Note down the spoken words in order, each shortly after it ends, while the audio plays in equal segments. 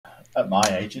At my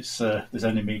age, it's there's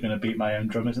only me going to beat my own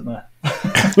drum, isn't there?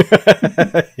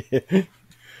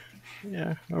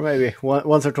 Yeah, or maybe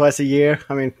once or twice a year.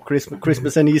 I mean,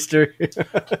 Christmas and Easter.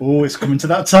 Oh, it's coming to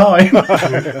that time.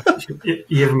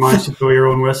 You ever managed to blow your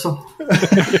own whistle?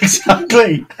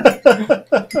 Exactly.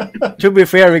 To be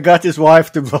fair, he got his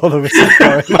wife to blow the whistle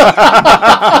for him.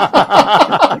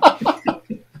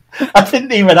 I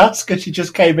didn't even ask her. She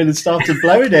just came in and started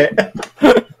blowing it.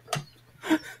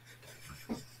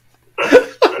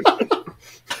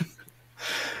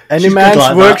 Any She's man's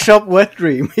like workshop wet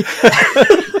dream.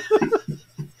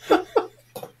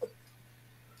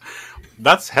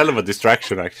 That's hell of a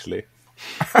distraction, actually.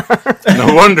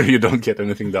 No wonder you don't get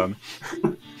anything done.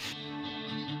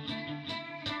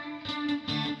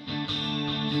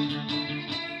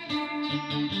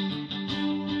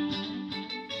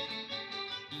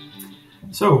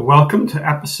 So, welcome to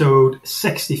episode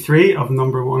 63 of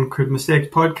No.1 Crude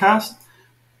Mistakes podcast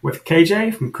with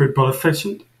KJ from Crude But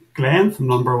Efficient, Glenn from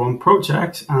No.1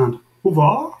 Projects, and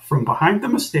Haavard from Behind the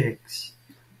Mistakes.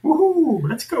 Woohoo!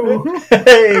 Let's go!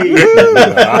 Hey!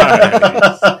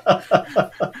 Nice.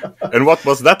 And what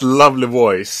was that lovely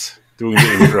voice doing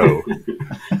the intro?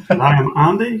 And I am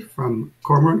Andy from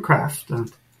Cormoran Craft,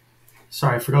 and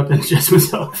sorry, I forgot to introduce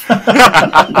myself.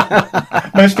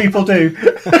 Most people do.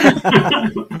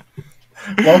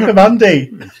 Welcome,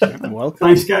 Andy. Welcome.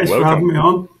 Thanks, guys, for having me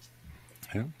on.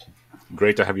 Yeah.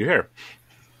 Great to have you here.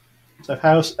 So,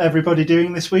 how's everybody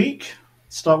doing this week?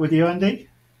 Start with you, Andy.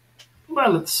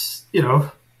 Well, it's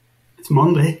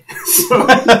Monday,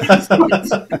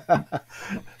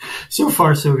 so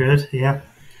far so good. Yeah,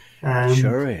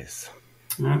 Sure is.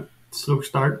 Yeah, slow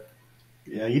start.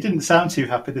 Yeah, you didn't sound too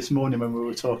happy this morning when we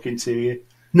were talking to you.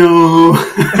 No,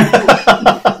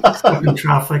 stuck in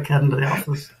traffic heading to the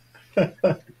office.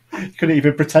 You couldn't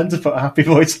even pretend to put a happy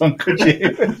voice on, could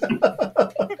you?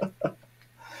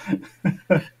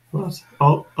 But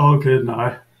all good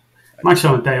now. I'm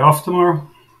actually on a day off tomorrow.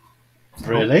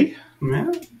 Really? Yeah,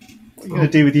 What are you going to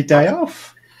do with your day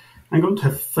off? I'm going to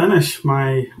finish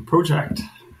my project,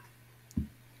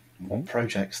 What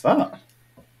project's that?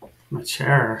 my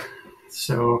chair.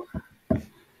 So,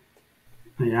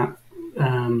 yeah,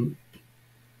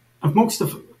 I've most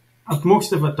of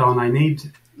it done.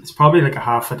 It's probably like a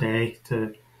half a day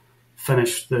to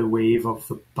finish the weave of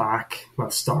the back.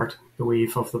 Well, start the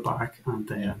weave of the back, and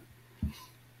then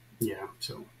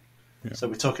So So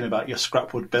we're talking about your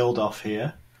scrapwood build-off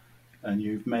here, and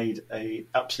you've made a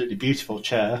absolutely beautiful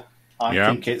chair. I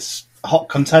think it's a hot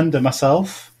contender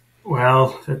myself.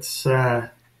 well, it's. I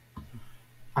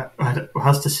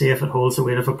has to see if it holds the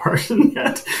weight of a person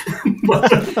yet.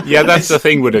 But, Yeah, that's the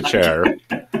thing with a chair.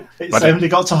 It's only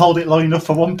got to hold it long enough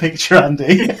for one picture,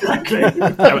 Andy. exactly.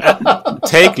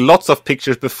 Take lots of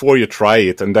pictures before you try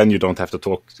it, and then you don't have to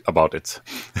talk about it.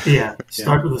 Yeah,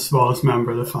 start with the smallest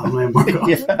member of the family and work on.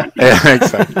 Yeah,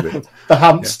 exactly. The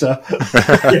hamster.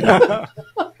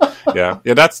 Yeah,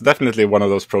 that's definitely one of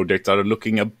those projects that are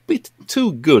looking a bit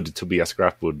too good to be a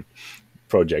scrapwood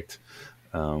project.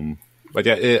 But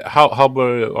yeah, how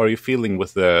are you feeling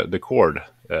with the cord?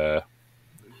 The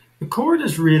cord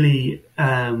is really.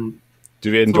 Do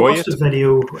you enjoy I watched it? the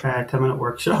video 10-minute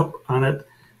workshop, and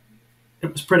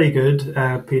it was pretty good.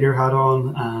 Peter had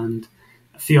on, and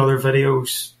a few other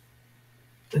videos.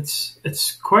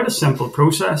 It's quite a simple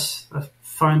process. I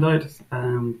found out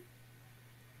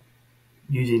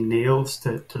using nails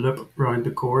to loop around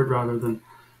the cord rather than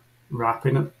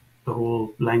wrapping it the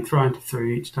whole length round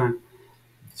through each time.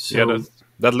 So, Yeah,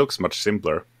 that looks much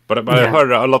simpler. But I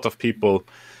heard a lot of people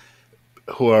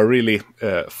who are really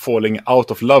falling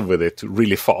out of love with it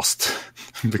really fast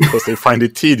because they find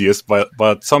it tedious.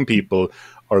 But some people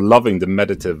are loving the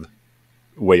meditative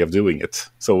way of doing it.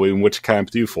 So in which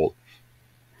camp do you fall?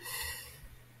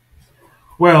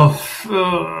 Well,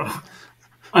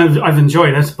 I've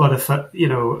enjoyed it, but if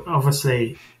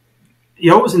obviously,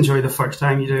 you always enjoy the first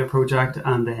time you do a project,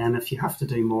 and then if you have to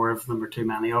do more of them or too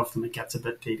many of them, it gets a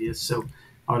bit tedious. So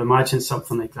I would imagine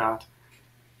something like that,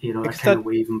 that kind of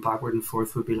weaving backward and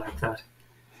forth would be like that.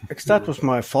 Because that was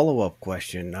my follow-up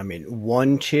question. I mean,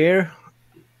 one chair.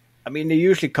 I mean, they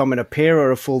usually come in a pair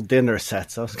or a full dinner set.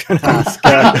 So I was going to ask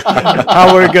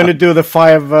how we're going to do the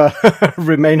 5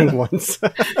 remaining ones.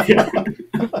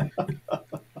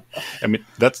 I mean,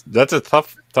 that's a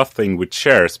tough thing with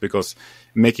chairs, because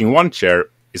making one chair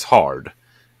is hard.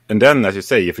 And then, as you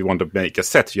say, if you want to make a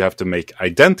set, you have to make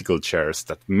identical chairs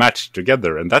that match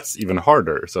together, and that's even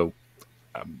harder. So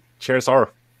chairs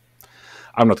are...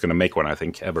 I'm not going to make one, I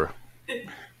think, ever.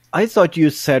 I thought you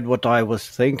said what I was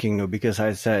thinking, because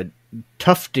I said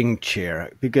tufting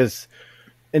chair, because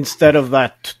instead of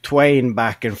that twine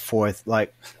back and forth,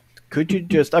 like, could you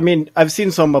just, I mean, I've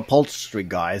seen some upholstery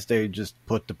guys, they just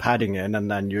put the padding in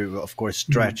and then you, of course,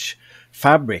 stretch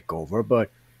fabric over, but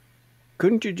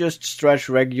couldn't you just stretch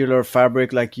regular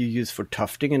fabric like you use for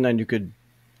tufting and then you could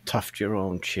tuft your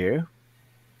own chair?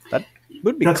 That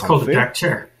would be That's comfy. called a deck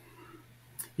chair.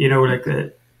 You know, like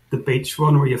the beach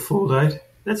one where you fold out.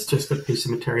 That's just a piece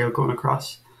of material going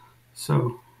across.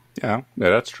 So yeah,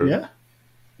 that's true. Yeah,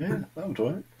 that would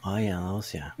work. Oh, yeah,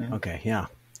 those, yeah. Okay, yeah.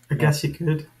 I guess you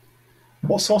could.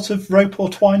 What sort of rope or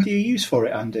twine do you use for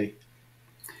it, Andy?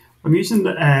 I'm using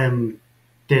the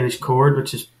Danish cord,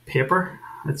 which is paper.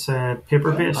 It's a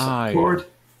paper-based cord.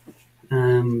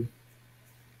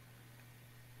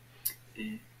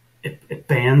 It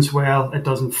bends well. It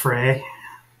doesn't fray.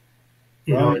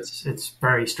 You know, it's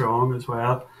very strong as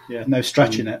well. Yeah, no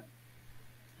stretch in it.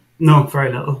 No,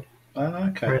 very little. Oh,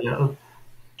 okay. Very little.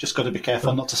 Just got to be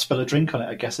careful not to spill a drink on it,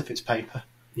 I guess, if it's paper.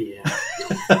 Yeah.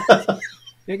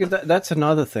 Yeah, 'cause that's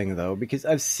another thing, though, because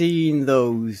I've seen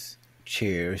those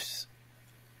chairs,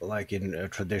 like in a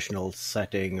traditional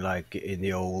setting, like in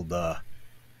the old,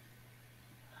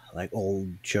 like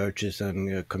old churches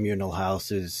and communal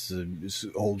houses,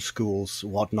 old schools,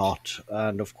 whatnot.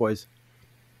 And of course,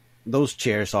 those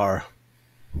chairs are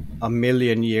a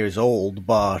million years old,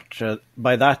 but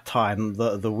by that time,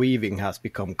 the weaving has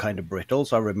become kind of brittle.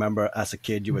 So I remember as a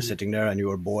kid, you were sitting there and you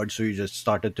were bored, so you just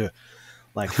started to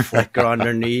like flicker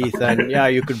underneath, and yeah,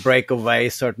 you could break away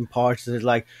certain parts. It's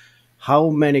like, how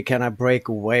many can I break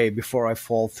away before I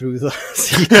fall through the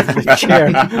seat of the chair?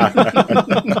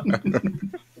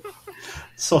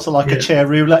 Sort of like a chair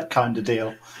roulette kind of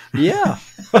deal. Yeah.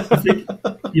 I think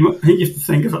you have to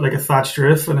think of it like a thatched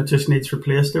roof, and it just needs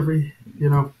replaced every,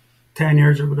 10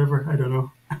 years or whatever. I don't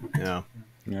know.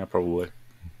 Yeah, probably.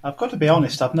 I've got to be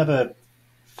honest, I've never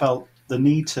felt the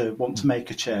need to want to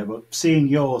make a chair, but seeing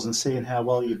yours and seeing how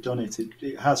well you've done it,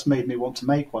 it has made me want to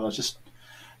make one.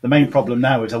 The main problem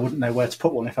now is I wouldn't know where to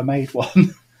put one if I made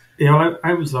one.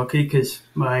 I was lucky because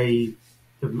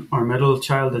our middle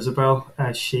child, Isabel,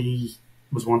 she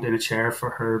was wanting a chair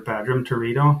for her bedroom to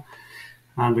read on,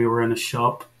 and we were in a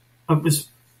shop. It must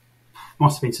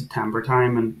have been September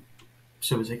time, and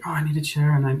she was like, "Oh, I need a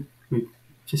chair," and we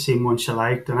just seen one she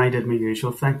liked, and I did my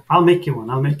usual thing. I'll make you one.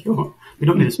 We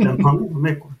don't need to spend money. I'll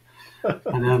make one.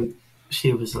 And then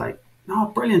she was like, "No,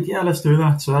 brilliant. Yeah, let's do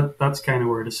that." So that's kind of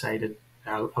where I decided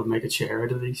I'll make a chair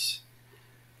out of these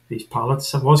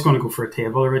pallets. I was going to go for a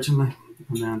table originally,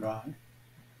 and then right.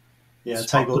 Yeah,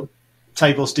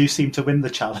 tables do seem to win the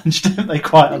challenge, don't they?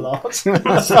 Quite a lot.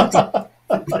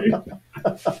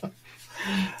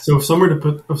 So if somewhere to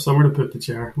put the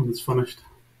chair when it's finished.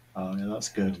 Oh yeah, that's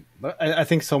good. But I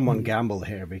think someone gambled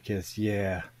here because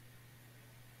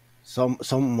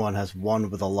someone has won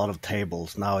with a lot of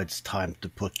tables. Now it's time to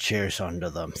put chairs under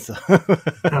them. So.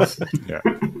 Yeah.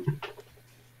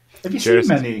 Have you seen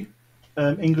many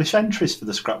English entries for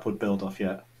the Scrapwood build-off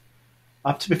yet?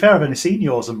 To be fair, I've only seen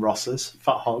yours and Ross's,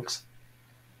 Fat Hogs.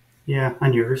 Yeah,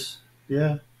 and yours.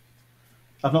 Yeah.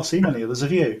 I've not seen any others,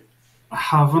 have you? I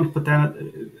haven't, but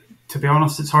then, to be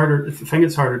honest, it's harder. I think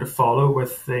it's harder to follow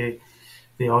with the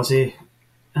Aussie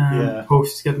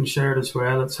posts getting shared as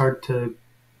well. It's hard to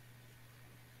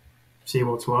see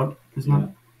what's what, isn't it?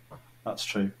 That's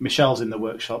true. Michelle's in the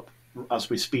workshop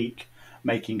as we speak,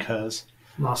 making hers.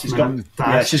 She's got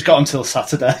until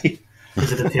Saturday.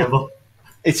 Is it a table?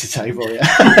 It's a table, yeah.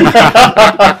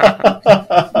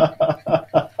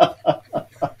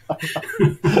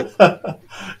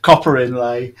 Copper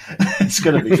inlay. It's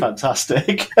going to be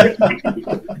fantastic.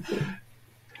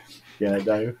 Yeah,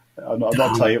 no, I'm not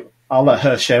telling you. I'll let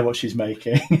her share what she's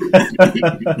making.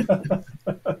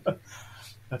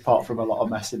 Apart from a lot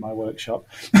of mess in my workshop.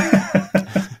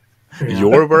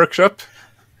 Your workshop?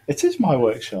 It is my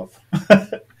workshop.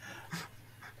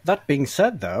 That being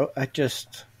said, though,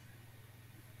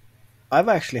 I've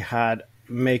actually had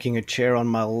making a chair on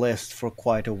my list for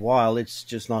quite a while. It's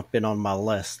just not been on my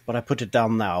list, but I put it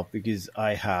down now because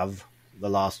the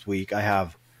last week, I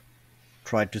have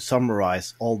tried to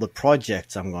summarize all the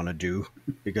projects I'm going to do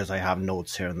because I have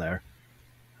notes here and there.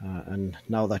 And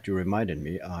now that you reminded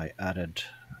me, I added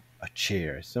a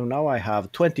chair. So now I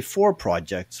have 24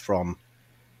 projects from,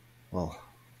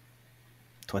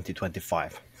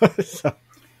 2025. So.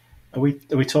 Are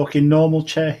we talking normal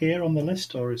chair here on the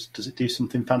list, or does it do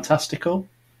something fantastical?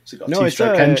 Has it got a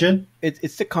two-stroke engine?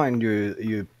 It's the kind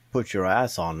you put your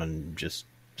ass on and just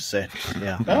sit.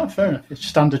 Yeah. Oh, fair enough. It's a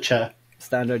standard chair.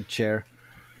 Standard chair.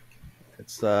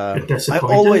 It's I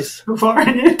always so far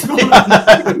in it.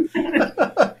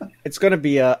 It's gonna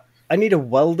be I need a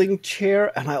welding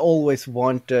chair, and I always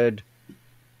wanted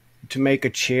to make a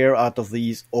chair out of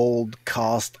these old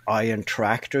cast iron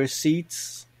tractor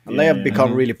seats. And they have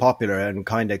become really popular and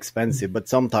kind of expensive, but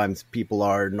sometimes people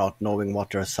are not knowing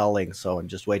what they're selling, so I'm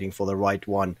just waiting for the right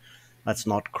one that's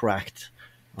not cracked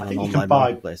on an online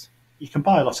marketplace. You can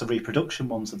buy lots of reproduction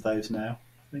ones of those now,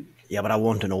 I think. Yeah, but I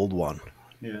want an old one.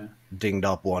 Yeah. Dinged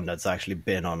up one that's actually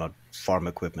been on a farm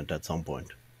equipment at some point.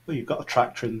 Well, you've got a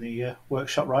tractor in the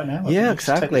workshop right now. Yeah,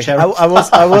 exactly. I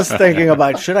was thinking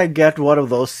about, should I get one of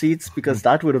those seats? Because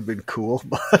that would have been cool,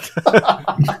 but...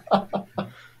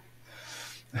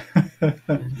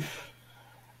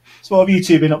 So what have you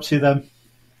two been up to then?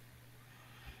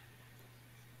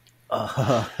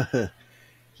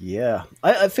 Yeah,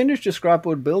 I finished the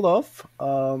scrapwood build-off.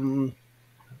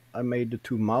 I made the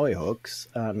 2 Maui hooks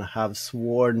and have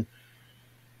sworn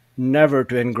never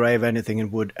to engrave anything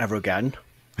in wood ever again.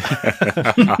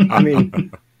 I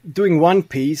mean, doing 1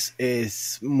 piece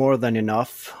is more than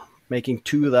enough. Making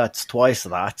 2, that's twice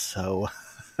that, so...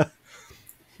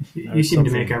 You seem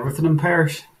to make everything in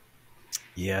pairs.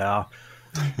 Yeah.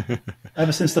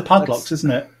 Ever since the padlocks, isn't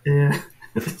it? Yeah.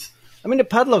 I mean, the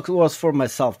padlock was for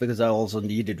myself because I also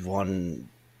needed one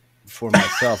for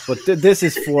myself. But this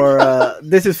is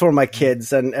for my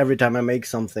kids, and every time I make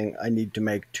something, I need to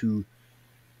make 2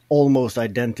 almost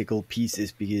identical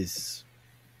pieces because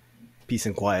peace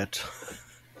and quiet.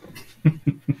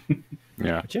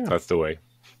 Yeah, that's the way.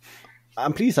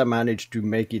 I'm pleased I managed to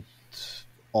make it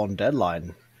on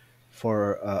deadline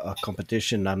for a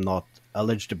competition I'm not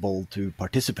eligible to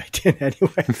participate in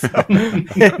anyway. So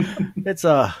it's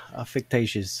a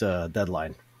fictitious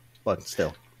deadline, but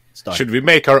still, it's done. Should we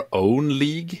make our own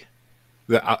league,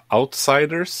 the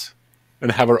Outsiders,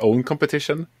 and have our own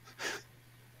competition?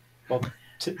 Well,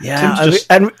 yeah,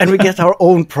 and we get our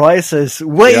own prizes,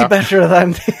 way better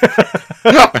than...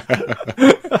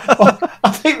 Well,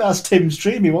 I think that's Tim's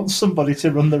dream. He wants somebody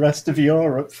to run the rest of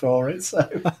Europe for it. So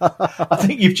I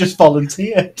think you've just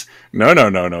volunteered. No.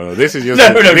 This is just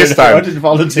this time. I didn't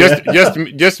volunteer.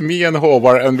 Just me and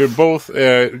Haavard, and we're both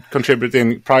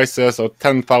contributing prizes of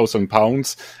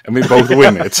 £10,000, and we both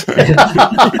win it.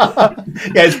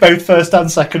 Yeah, it's both first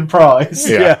and second prize.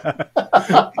 Yeah.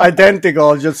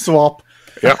 Identical, just swap.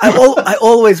 Yep. I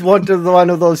always wanted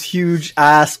one of those huge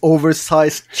ass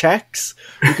oversized checks.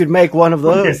 You could make one of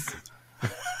those.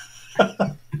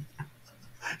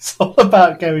 It's all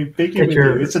about going bigger with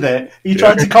you, isn't it? You're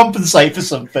trying to compensate for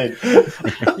something.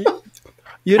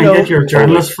 You know, get your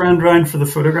journalist friend round for the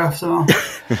photographs and all.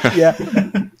 Yeah.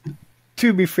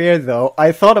 To be fair, though,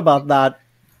 I thought about that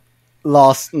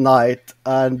last night,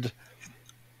 and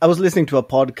I was listening to a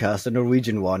podcast, a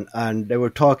Norwegian one, and they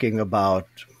were talking about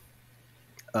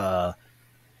the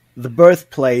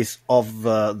birthplace of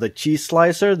the cheese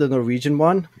slicer, the Norwegian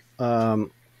one.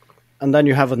 And then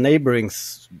you have a neighboring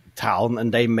town,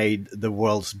 and they made the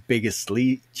world's biggest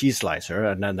cheese slicer.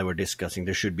 And then they were discussing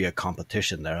there should be a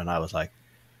competition there. And I was like,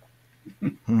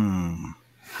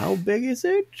 how big is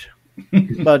it?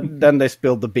 But then they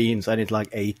spilled the beans, and it's like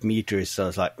 8 meters. So I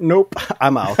was like, nope,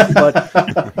 I'm out.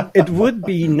 But it would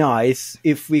be nice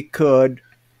if we could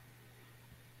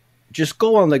just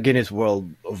go on the Guinness World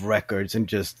of Records and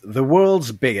just the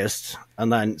world's biggest,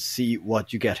 and then see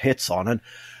what you get hits on. And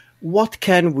what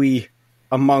can we,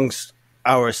 amongst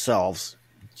ourselves,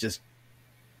 just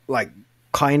like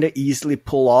kind of easily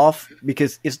pull off?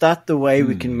 Because is that the way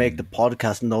we can make the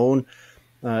podcast known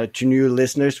to new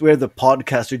listeners? We're the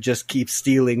podcast who just keeps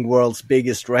stealing world's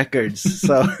biggest records.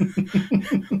 So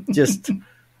just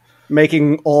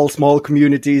making all small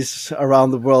communities around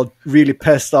the world really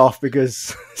pissed off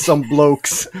because some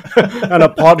blokes and a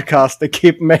podcast that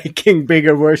keep making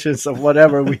bigger versions of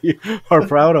whatever we are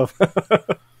proud of.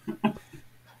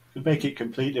 We'd make it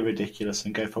completely ridiculous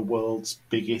and go for world's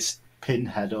biggest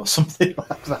pinhead or something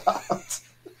like that.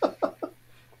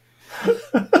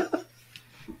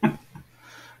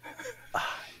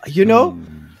 You know,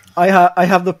 I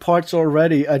have the parts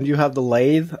already, and you have the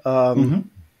lathe.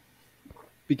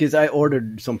 Because I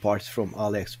ordered some parts from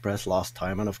AliExpress last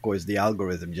time, and of course the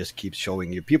algorithm just keeps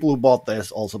showing you people who bought this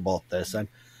also bought this. And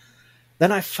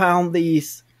then I found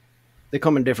these. They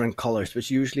come in different colors,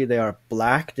 but usually they are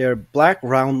black. They're black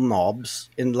round knobs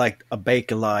in like a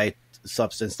Bakelite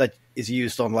substance that is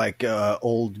used on like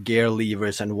old gear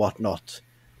levers and whatnot.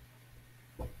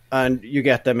 And you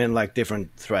get them in like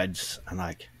different threads. And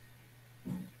like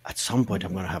at some point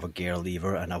I'm going to have a gear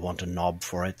lever and I want a knob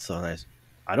for it. So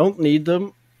I don't need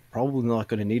them. Probably not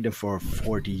going to need them for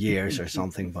 40 years or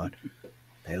something, but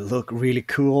they look really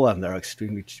cool and they're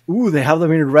extremely... Ooh, they have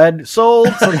them in red. Sold!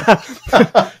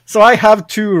 So I have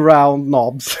 2 round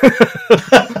knobs.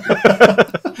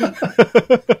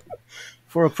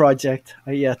 for a project.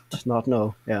 I yet not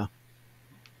know. Yeah.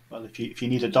 Well, if you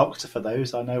need a doctor for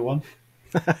those, I know one.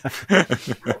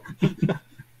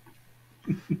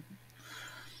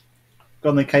 Go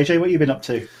on then, KJ. What have you been up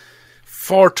to?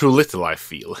 Far too little, I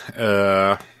feel.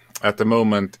 At the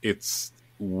moment, it's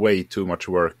way too much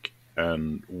work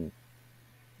and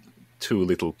too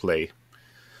little play.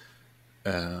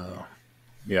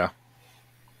 Yeah,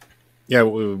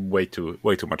 way too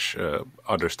much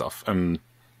other stuff. And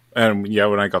yeah,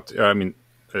 when I got,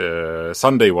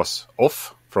 Sunday was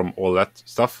off from all that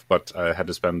stuff, but I had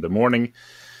to spend the morning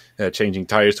changing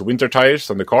tires to winter tires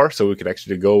on the car, so we could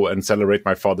actually go and celebrate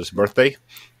my father's birthday,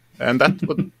 and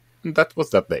that was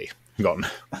that day gone.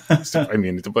 So, I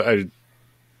mean, it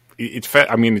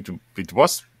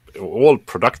was all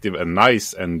productive and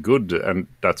nice and good and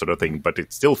that sort of thing, but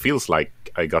it still feels like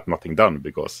I got nothing done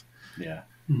because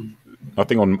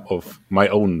nothing of my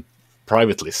own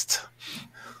private list.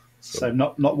 So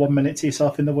not 1 minute to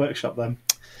yourself in the workshop then?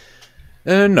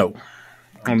 No.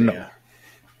 Oh, no.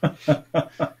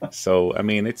 So I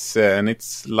mean, it's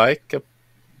like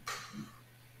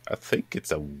I think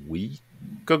it's a week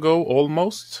ago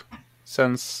almost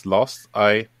since last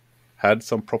I had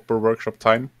some proper workshop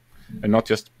time, and not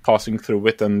just passing through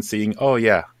it and seeing, oh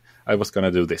yeah, I was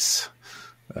gonna do this.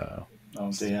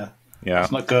 Oh dear. Yeah,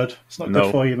 it's not good. It's not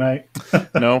good for you, mate.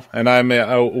 No, and I'm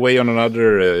away on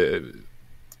another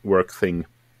work thing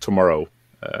tomorrow,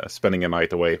 spending a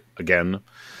night away again.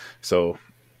 So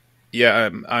yeah,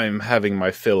 I'm having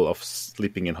my fill of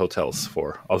sleeping in hotels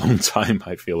for a long time,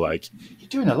 I feel like. You're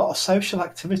doing a lot of social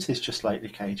activities just lately,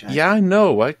 KJ. Yeah, I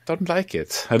know. I don't like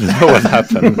it. I don't know what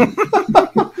happened.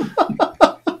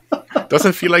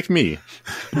 Doesn't feel like me.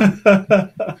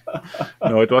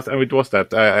 No, it was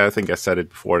that. I think I said it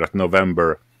before, that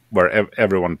November, where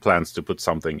everyone plans to put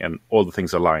something and all the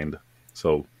things aligned.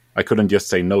 So I couldn't just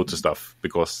say no to stuff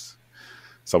because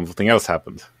something else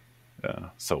happened.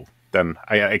 So then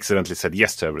I accidentally said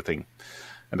yes to everything,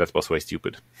 and that was way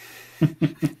stupid.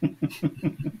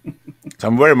 So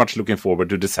I'm very much looking forward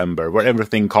to December, where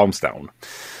everything calms down.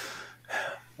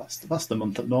 That's the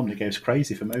month that normally goes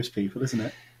crazy for most people, isn't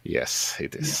it? Yes,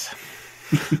 it is.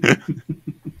 Yeah.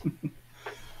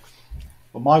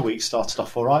 Well, my week started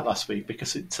off all right last week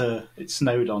because it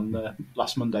snowed on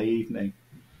last Monday evening.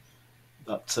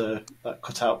 That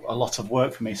cut out a lot of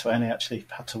work for me, so I only actually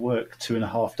had to work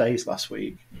 2.5 days last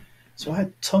week. So I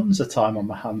had tons of time on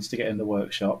my hands to get in the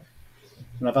workshop.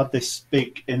 And I've had this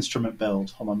big instrument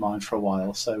build on my mind for a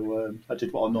while, so I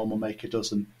did what a normal maker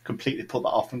does and completely put that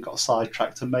off and got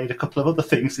sidetracked and made a couple of other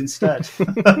things instead.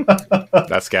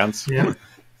 That scans. Yeah.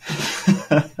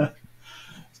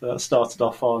 So that started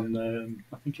off on,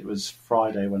 I think it was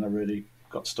Friday when I really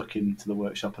got stuck into the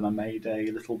workshop, and I made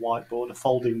a little whiteboard, a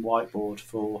folding whiteboard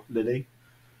for Lily,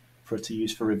 for her to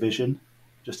use for revision.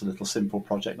 Just a little simple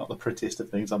project, not the prettiest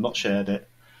of things. I've not shared it.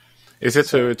 Is it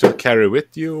to carry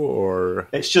with you, or?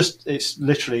 It's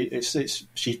literally,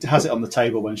 she has it on the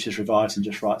table when she's revised and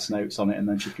just writes notes on it, and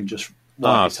then she can just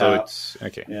write it out. It's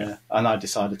okay. Yeah, and I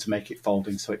decided to make it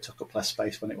folding so it took up less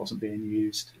space when it wasn't being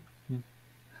used.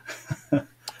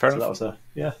 Fair so enough.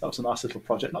 that was a nice little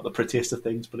project. Not the prettiest of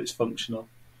things, but it's functional.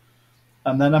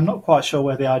 And then I'm not quite sure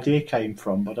where the idea came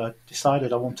from, but I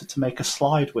decided I wanted to make a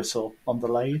slide whistle on the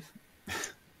lathe.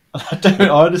 I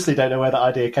honestly don't know where that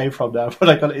idea came from now, but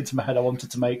I got it into my head. I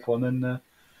wanted to make one, and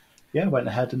went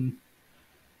ahead and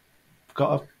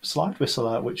got a slide whistle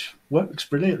out, which works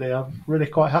brilliantly. I'm really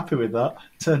quite happy with that.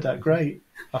 It turned out great.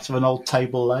 Out of an old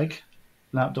table leg,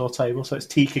 an outdoor table. So it's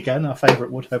teak again, our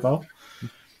favourite wood hobo.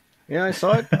 Yeah, I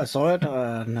saw it.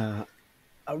 And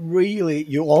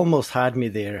you almost had me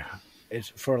there. It's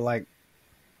for like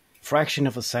fraction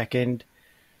of a second.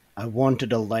 I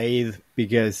wanted a lathe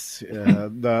because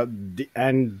the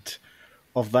end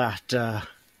of that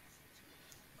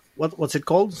what's it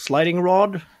called? Sliding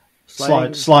rod?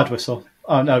 Slide whistle.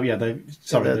 Oh no, yeah,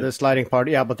 the sliding part.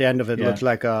 Yeah, but the end of it looks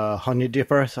like a honey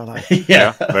dipper. So like,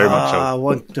 yeah, very much so. I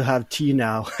want to have tea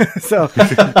now. So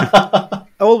I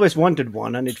always wanted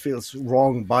one, and it feels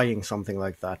wrong buying something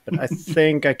like that. But I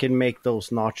think I can make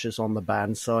those notches on the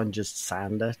bandsaw and just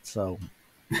sand it. So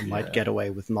I might get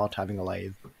away with not having a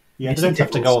lathe. Yeah, they don't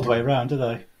have to go all the way around, do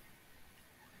they?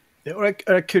 Or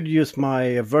I could use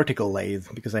my vertical lathe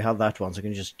because I have that one, so I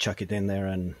can just chuck it in there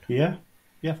and... Yeah,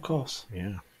 of course.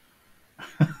 Yeah.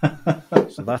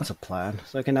 So that's a plan.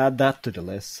 So I can add that to the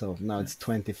list. So now it's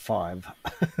 25.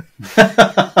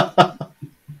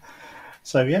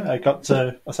 So yeah, I got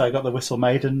the whistle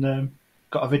made and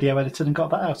got a video edited and got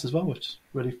that out as well, which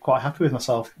really quite happy with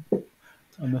myself.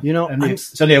 And,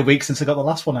 it's only a week since I got the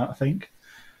last one out, I think.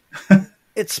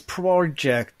 It's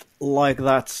project like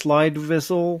that slide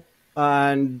whistle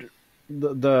and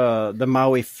the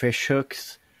Maui fish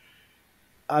hooks.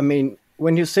 I mean,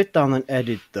 when you sit down and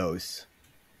edit those,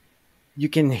 you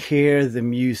can hear the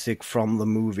music from the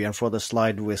movie. And for the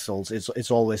slide whistles,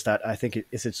 it's always that, I think,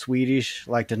 is it Swedish?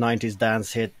 Like the 90s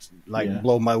dance hit, like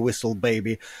Blow My Whistle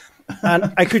Baby.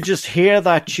 And I could just hear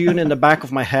that tune in the back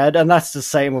of my head. And that's the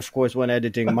same, of course, when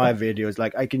editing my videos.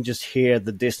 Like, I can just hear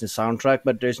the Disney soundtrack,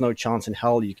 but there's no chance in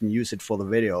hell you can use it for the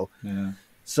video. Yeah.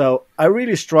 So I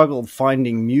really struggled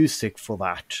finding music for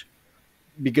that,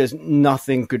 because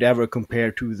nothing could ever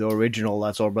compare to the original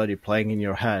that's already playing in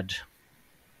your head.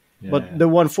 Yeah, but the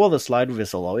one for the slide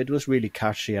whistle, though, it was really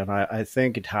catchy, and I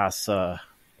think it has a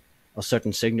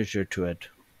certain signature to it.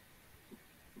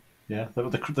 Yeah,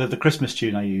 the Christmas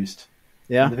tune I used.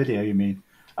 Yeah. In the video, you mean?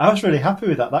 I was really happy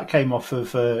with that. That came off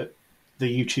of the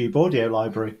YouTube audio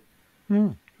library.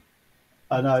 And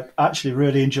I actually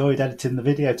really enjoyed editing the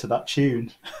video to that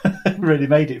tune. It really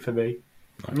made it for me.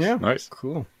 Nice. Yeah, Nice.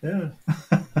 Cool. Yeah.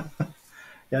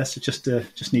 Yeah, so just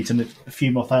need a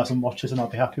few more thousand watches and I'll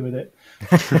be happy with it.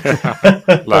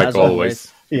 Like As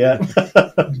always. Yeah.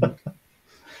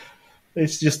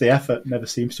 It's just the effort never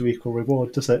seems to equal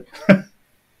reward, does it?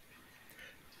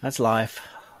 That's life.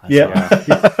 Yeah.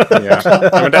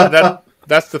 I mean,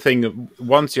 that's the thing.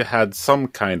 Once you had some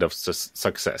kind of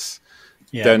success,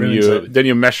 then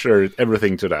you measure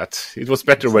everything to that. It was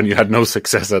better when you had no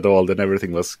success at all, then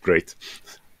everything was great.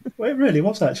 Well, it really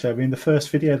was, actually. I mean, the first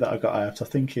video that I got out, I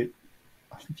think it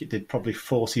did probably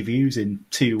 40 views in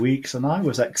 2 weeks, and I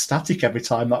was ecstatic every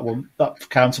time that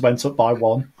counter went up by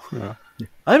one. Yeah.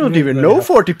 I don't even know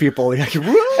 40 people. Exactly.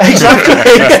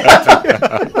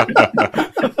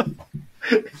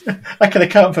 I can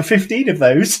account for 15 of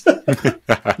those.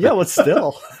 Yeah, but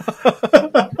still.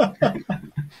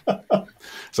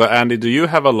 So, Andy, do you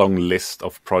have a long list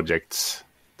of projects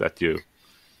that you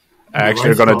actually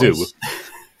are going to do?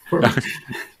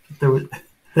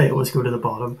 They always go to the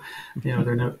bottom. You know,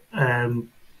 they're not. I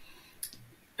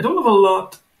don't have a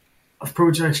lot of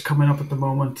projects coming up at the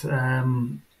moment.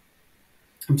 I'm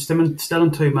still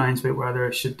in two minds about whether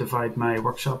I should divide my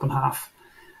workshop in half.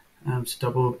 It's a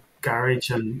double garage,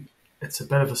 and it's a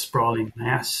bit of a sprawling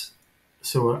mess.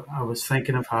 So I was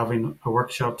thinking of having a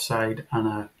workshop side and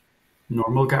a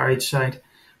normal garage side,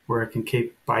 where I can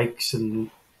keep bikes and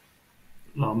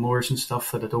lawnmowers and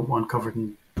stuff that I don't want covered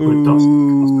in wood dust.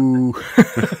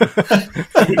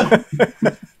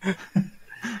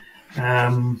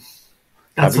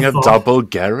 Having a double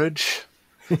garage?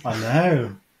 I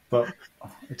know, but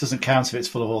it doesn't count if it's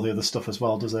full of all the other stuff as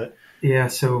well, does it? Yeah,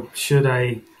 so should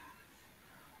I...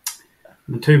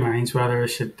 I'm in two minds whether I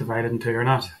should divide it in two or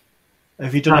not.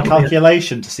 Have you done a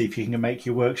calculation to see if you can make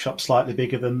your workshop slightly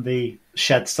bigger than the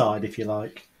shed side, if you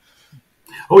like?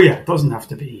 Oh yeah, it doesn't have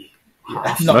to be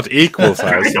half. Not equal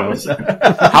size. No.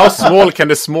 How small can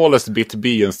the smallest bit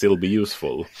be and still be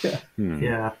useful?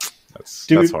 Yeah. That's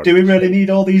Do hard. we really need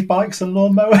all these bikes and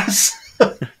lawnmowers?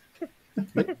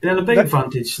 Yeah, the big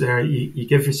advantage there, you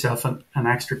give yourself an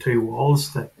extra two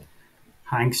walls that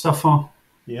hang stuff on.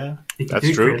 Yeah. That's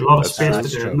true. Create a lot of That's space That's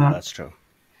to do true. in that. That's true.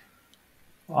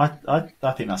 I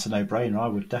think that's a no-brainer. I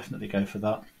would definitely go for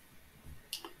that.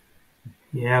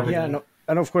 Yeah, but No,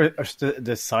 and of course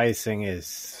the sizing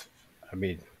is, I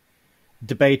mean,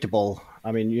 debatable.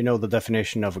 I mean, you know the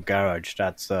definition of a garage.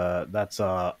 That's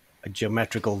a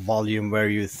geometrical volume where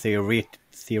you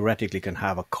theoretically can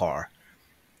have a car.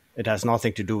 It has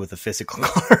nothing to do with the physical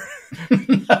car.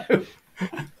 No.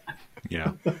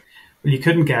 Yeah. well, you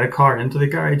couldn't get a car into the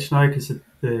garage now because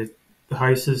the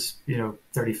house is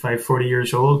 35, 40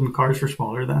 years old, and cars were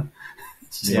smaller then.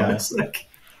 So Yeah. it's like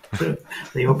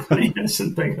the opening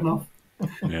isn't big enough.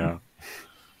 Yeah.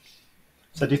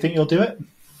 So do you think you'll do it?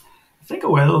 I think I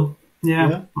will.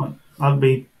 Yeah. I'll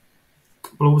be.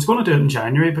 Well, I was going to do it in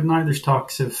January, but now there's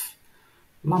talks of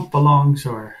lamp belongs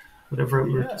or whatever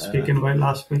we were speaking about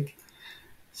last week.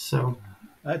 So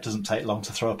It doesn't take long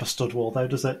to throw up a stud wall, though,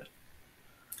 does it?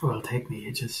 well, it'll take me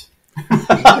ages.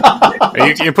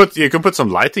 You can put some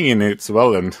lighting in it as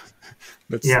well, and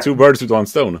that's two birds with one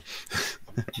stone.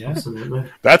 Yeah. Absolutely.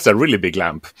 That's a really big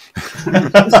lamp.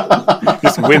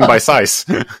 Just win by size.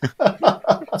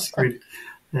 That's great.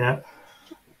 Yeah.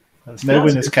 There's no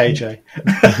winners, KJ.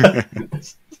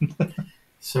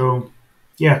 So,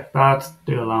 yeah, that,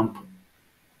 do a lamp.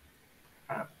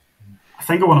 I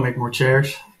think I want to make more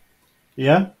chairs.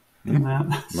 Yeah? Than that.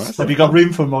 Nice. Have you got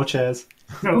room for more chairs?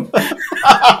 No.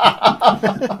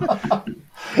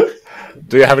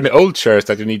 Do you have any old chairs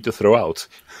that you need to throw out?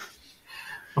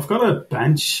 I've got a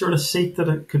bench sort of seat that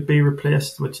it could be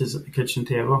replaced, which is at the kitchen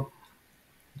table.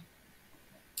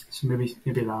 So maybe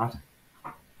that.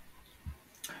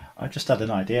 I just had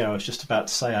an idea. I was just about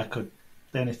to say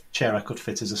the only chair I could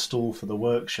fit is a stool for the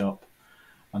workshop.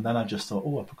 And then I just thought,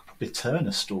 I could probably turn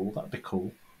a stool. That'd be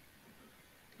cool.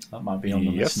 That might be on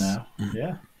the list now.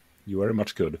 Yeah. You very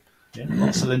much could. Yeah,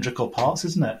 lots of cylindrical parts,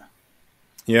 isn't it?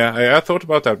 Yeah, I thought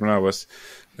about that when I was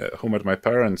home at my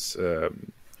parents'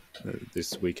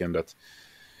 this weekend. That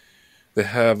they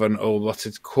have an old, what's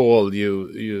it called?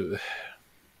 You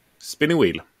spinning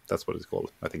wheel. That's what it's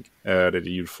called, I think. That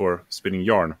you use for spinning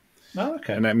yarn. Oh,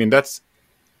 okay. And I mean,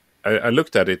 I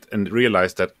looked at it and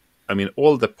realized that, I mean,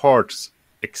 all the parts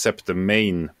except the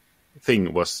main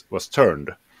thing was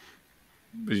turned.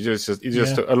 It's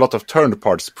just a lot of turned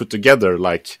parts put together,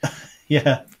 like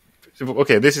yeah.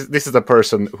 Okay, this is a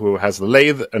person who has a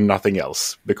lathe and nothing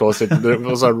else, because there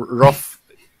was a rough,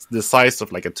 the size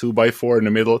of like a 2x4 in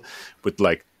the middle, with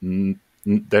like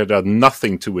there had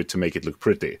nothing to it to make it look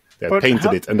pretty. They had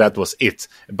painted it, and that was it.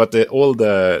 But all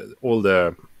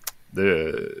the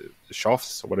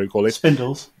shafts, what do you call it?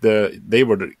 Spindles. They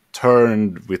were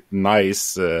turned with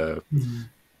nice.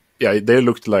 Yeah, they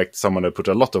looked like someone had put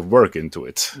a lot of work into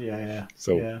it. Yeah.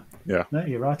 So, yeah. No,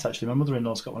 you're right, actually. My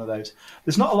mother-in-law's got one of those.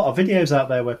 There's not a lot of videos out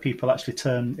there where people actually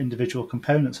turn individual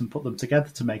components and put them together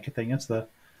to make a thing, is there?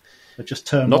 They just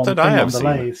turn one thing on the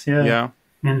lathe. Yeah.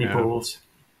 Mini balls.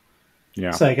 Yeah.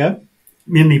 Say go.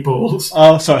 Mini balls.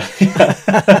 Oh, sorry.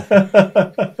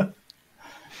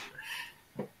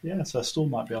 Yeah, so a stool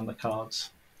might be on the cards.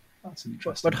 That's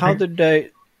interesting. But how did they...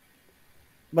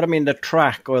 But I mean, the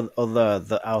track or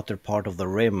the outer part of the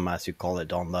rim, as you call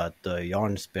it, on that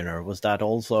yarn spinner, was that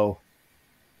also?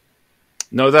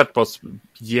 No, that was.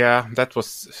 Yeah, that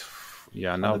was.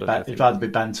 Yeah, now that it'd rather be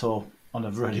bent or on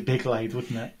a really big lathe,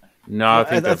 wouldn't it? No,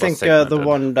 I think the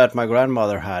one that my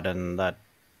grandmother had and that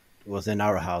was in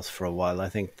our house for a while. I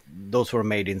think those were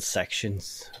made in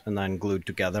sections and then glued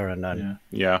together, and then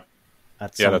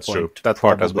at some that's point, true. That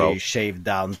part as well, shaved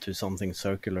down to something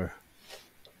circular.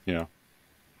 Yeah.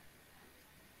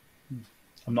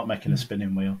 I'm not making a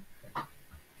spinning wheel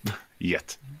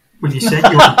yet. Well, you said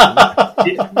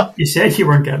you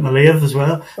weren't getting a lathe as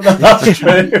well. That's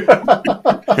true.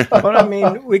 But I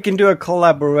mean, we can do a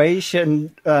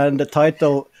collaboration, and the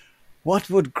title,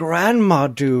 "What Would Grandma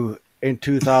Do in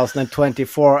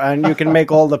 2024?" And you can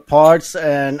make all the parts,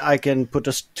 and I can put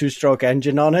a 2-stroke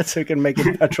engine on it, so you can make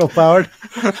it petrol powered.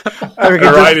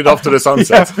 Ride it off to the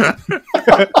sunset.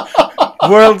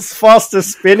 World's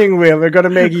fastest spinning wheel. We're gonna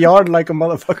make yarn like a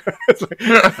motherfucker.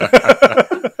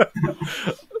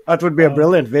 That would be a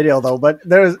brilliant video, though. But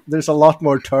there's a lot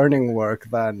more turning work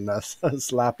than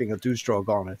slapping a 2-stroke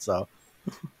on it. So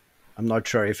I'm not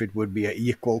sure if it would be an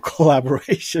equal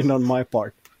collaboration on my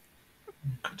part.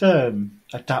 Could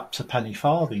adapt a penny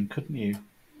farthing, couldn't you?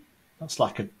 That's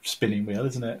like a spinning wheel,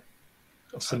 isn't it?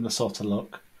 Got a similar sort of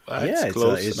look. It's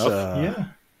close enough.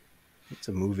 It's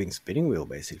a moving spinning wheel,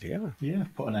 basically, Yeah,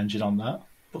 put an engine on that.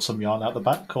 Put some yarn out the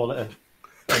back, call it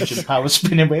a engine-powered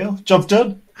spinning wheel. Job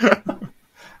done.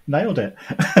 Nailed it.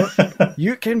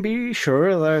 You can be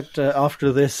sure that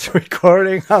after this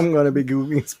recording, I'm going to be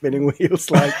googling spinning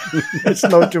wheels like there's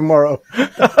no tomorrow.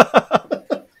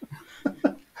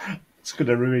 It's going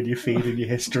to ruin your feed and your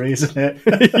history, isn't it?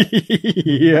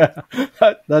 Yeah,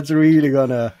 that's really going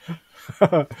to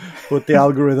put the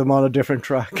algorithm on a different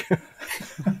track.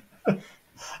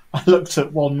 I looked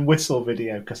at one whistle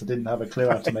video because I didn't have a clue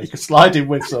how to make a sliding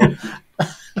whistle.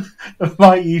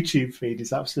 My YouTube feed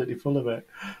is absolutely full of it,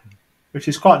 which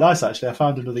is quite nice, actually. I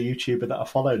found another YouTuber that I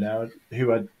follow now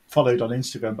who I'd followed on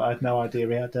Instagram, but I had no idea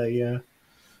he had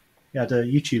a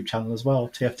YouTube channel as well,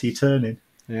 TFT Turning.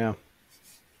 Yeah.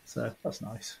 So that's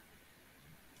nice.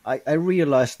 I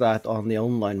realized that on the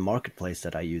online marketplace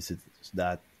that I use,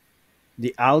 that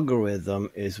the algorithm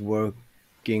is working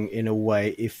in a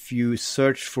way, if you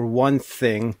search for one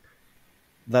thing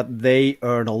that they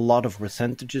earn a lot of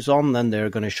percentages on, then they're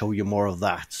going to show you more of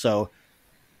that. So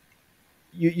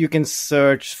you can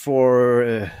search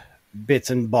for bits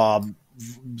and bob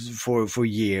for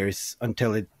years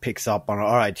until it picks up on,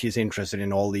 all right, he's interested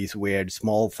in all these weird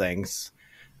small things,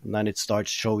 and then it starts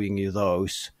showing you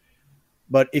those.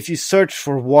 But if you search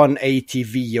for one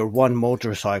ATV or one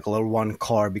motorcycle or one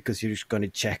car because you're just going to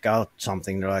check out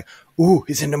something, they're like, ooh,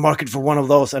 he's in the market for one of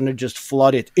those, and they just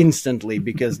flood it instantly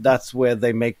because that's where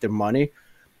they make their money.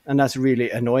 And that's really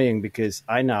annoying because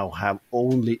I now have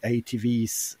only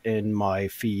ATVs in my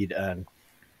feed, and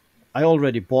I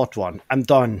already bought one. I'm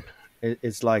done.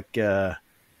 It's like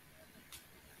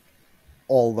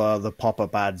all the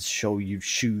pop-up ads show you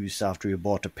shoes after you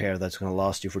bought a pair that's going to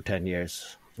last you for 10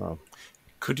 years. So.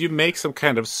 Could you make some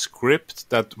kind of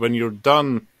script that when you're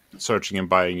done searching and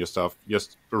buying your stuff.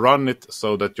 Just run it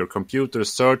so that your computer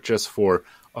searches for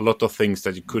a lot of things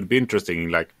that could be interesting,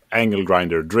 like angle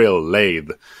grinder, drill,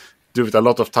 lathe. Do it a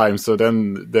lot of times, so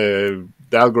then the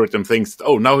algorithm thinks,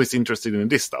 oh, now he's interested in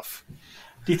this stuff.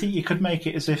 Do you think you could make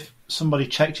it as if somebody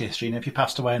checked your history, and if you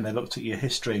passed away and they looked at your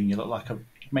history, and you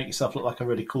make yourself look like a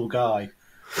really cool guy,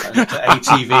 like looked at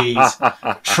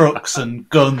ATVs, trucks, and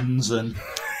guns, and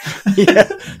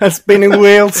and spinning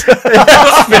wheels.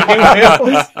 Spinning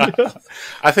wheels.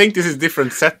 I think this is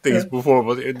different settings before,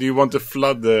 but do you want to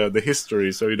flood the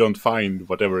history so you don't find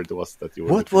whatever it was that you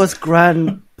were? What was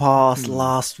Grandpa's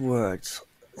last words?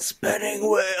 Spinning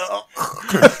wheel.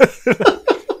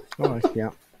 Oh, yeah.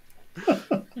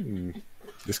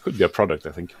 This could be a product,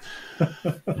 I think. But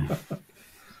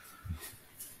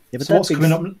so what's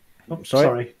coming up? Oh,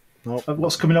 sorry. No.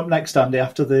 What's coming up next, Andy?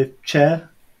 After the chair,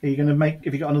 are you going to make?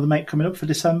 Have you got another make coming up for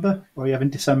December, or are you having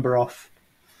December off?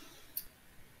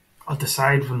 I'll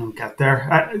decide when I get there.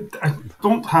 I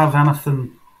don't have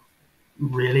anything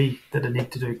really that I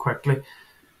need to do quickly.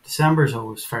 December's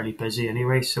always fairly busy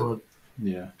anyway, so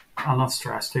I'll not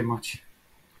stress too much.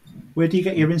 Where do you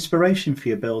get your inspiration for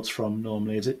your builds from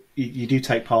normally? Is it you do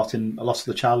take part in a lot of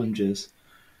the challenges?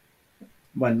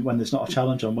 When there's not a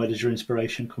challenge on, where does your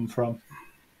inspiration come from,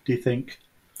 do you think?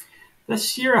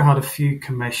 This year I had a few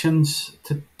commissions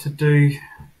to do.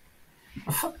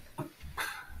 I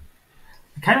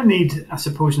kind of need, I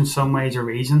suppose, in some ways a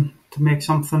reason to make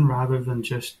something rather than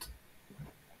just,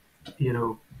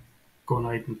 going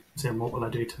out and saying, what will I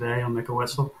do today? I'll make a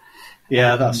whistle.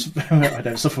 Yeah, I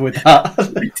don't suffer with that.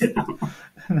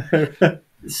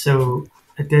 So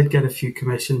I did get a few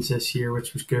commissions this year,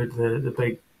 which was good. The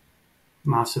big,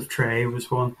 massive tray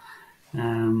was one.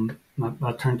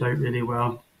 That turned out really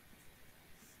well.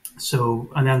 So,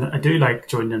 and then I do like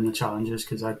joining in the challenges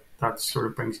because that sort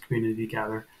of brings community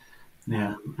together.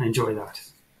 Yeah, I enjoy that.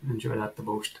 I enjoy that the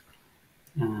most.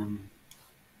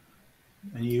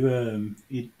 And you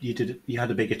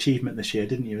had a big achievement this year,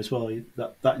 didn't you? As well,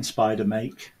 that inspired a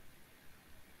make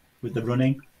with the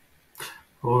running.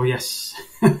 Oh yes,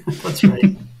 that's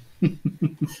right.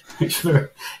 Sure.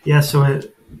 Yeah. So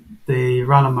they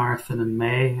ran a marathon in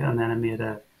May, and then I made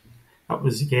that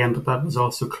was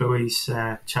also Chloe's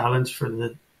challenge for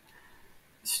the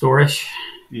Storish.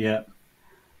 Yeah.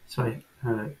 So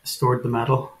I stored the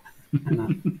medal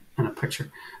in a picture.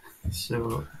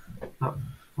 So that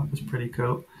was pretty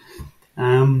cool.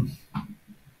 I'm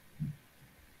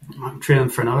training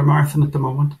for another marathon at the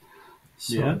moment.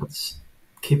 So that's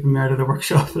keeping me out of the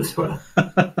workshop as well.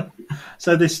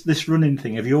 So this running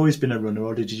thing, have you always been a runner,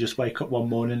 or did you just wake up one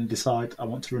morning and decide, I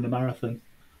want to run a marathon?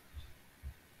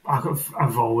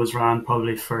 I've always ran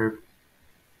probably for,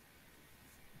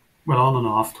 on and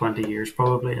off 20 years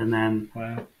probably, and then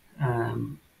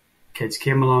kids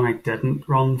came along. I didn't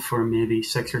run for maybe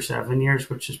 6 or 7 years,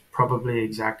 which is probably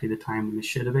exactly the time when they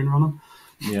should have been running.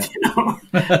 Yeah,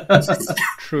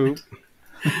 True.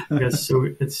 Because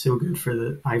it's so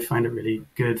good I find it really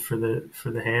good for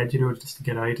the head, just to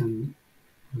get out and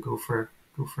go for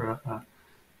a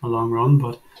long run.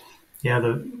 But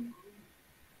yeah,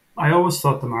 I always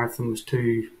thought the marathon was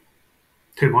too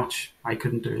much. I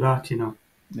couldn't do that,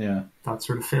 Yeah, that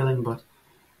sort of feeling. But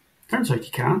turns out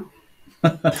you can.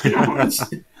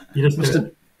 You just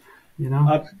do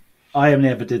it. I only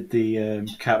ever did the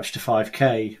couch to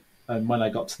 5K, and when I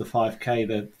got to the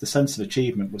 5K, the sense of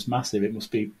achievement was massive. It must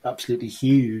be absolutely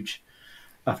huge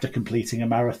after completing a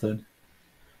marathon.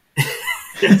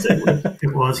 Yes,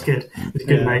 it was good. It was a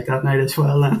good night that night as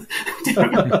well.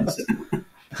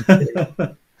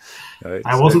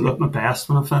 I wasn't at my best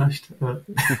when I finished.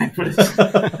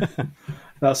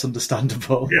 That's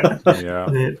understandable. Yeah.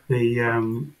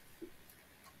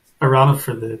 I ran it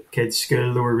for the kids'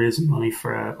 school. They were raising money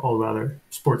for an all-weather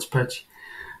sports pitch.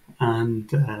 And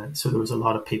so there was a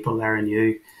lot of people there I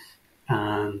knew.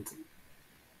 And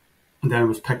then I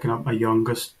was picking up my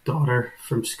youngest daughter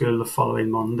from school the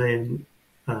following Monday. And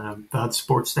they had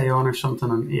sports day on or something.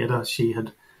 And Ada, she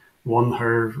had won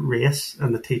her race.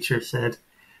 And the teacher said,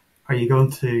 are you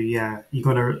going to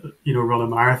run a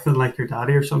marathon like your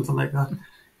daddy or something like that?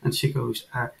 And she goes,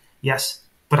 yes,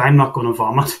 but I'm not going to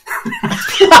vomit.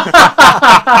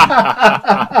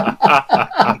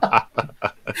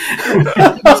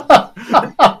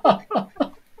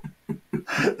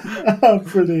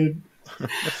 Brilliant.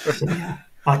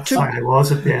 That's how I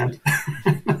was at the end.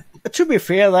 To be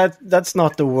fair, that's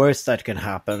not the worst that can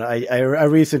happen. I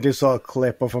recently saw a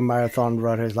clip of a marathon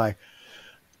runner like,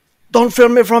 don't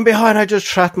film me from behind, I just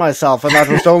shot myself. And that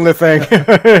was the only thing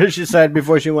she said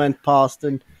before she went past.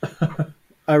 And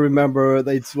I remember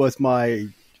it was my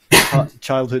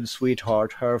childhood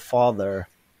sweetheart, her father,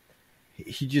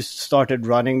 he just started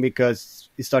running because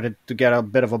he started to get a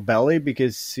bit of a belly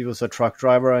because he was a truck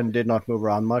driver and did not move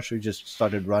around much. So he just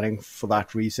started running for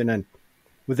that reason. And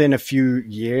within a few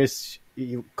years,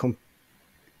 he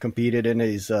competed in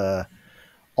his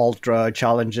ultra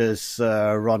challenges,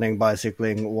 running,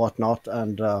 bicycling, whatnot.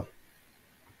 And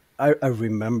I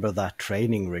remember that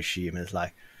training regime is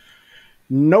like,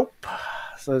 nope.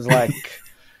 So it's like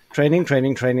training.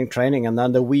 And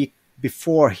then the week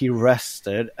before he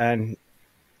rested and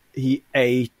he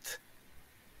ate,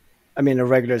 a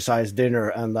regular sized dinner.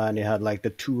 And then he had like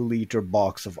the 2-liter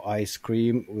box of ice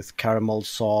cream with caramel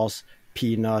sauce,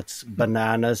 peanuts,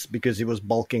 bananas, because he was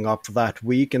bulking up for that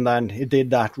week. And then he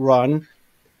did that run.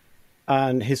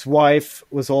 And his wife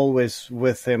was always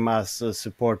with him as a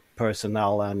support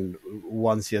personnel. And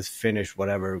once he has finished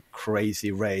whatever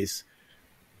crazy race,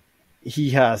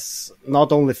 he has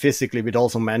not only physically, but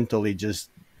also mentally just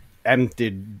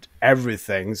emptied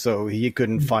everything. So he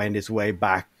couldn't find his way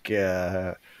back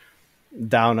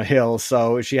down a hill.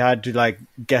 So she had to like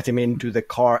get him into the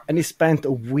car. And he spent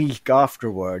a week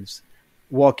afterwards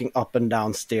walking up and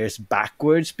down stairs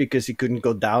backwards because he couldn't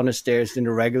go down the stairs in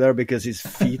the regular because his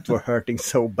feet were hurting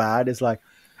so bad. It's like,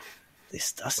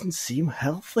 this doesn't seem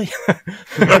healthy.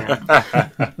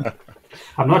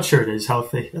 I'm not sure it is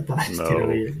healthy at that. No.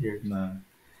 No.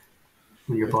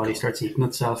 When your body starts eating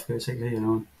itself, basically,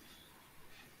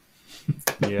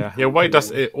 Yeah. Why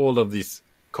does all of these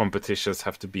competitions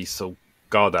have to be so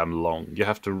goddamn long? You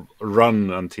have to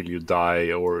run until you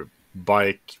die or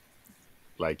bike,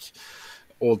 like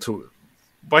all to.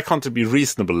 Why can't it be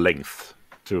reasonable length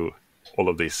to all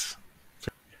of this?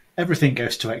 Everything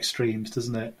goes to extremes,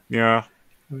 doesn't it? Yeah.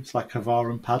 It's like Haavard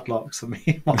and padlocks. Why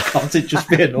can't it just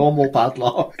be a normal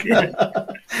padlock? Because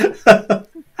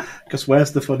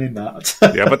where's the fun in that?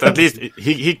 Yeah, but at least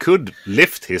he could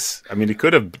lift his. He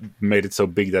could have made it so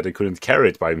big that he couldn't carry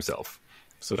it by himself.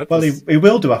 So that he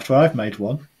will do after I've made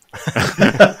one.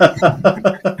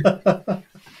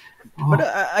 But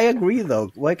I agree,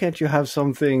 though. Why can't you have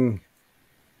something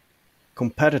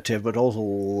competitive but also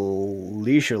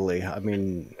leisurely?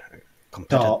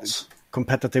 Darts.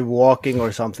 Competitive walking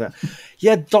or something.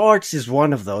 Yeah, darts is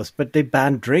one of those, but they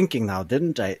banned drinking now,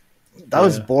 didn't they? That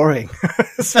was boring.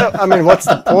 So, what's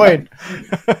the point?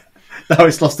 Now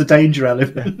it's lost the danger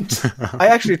element. I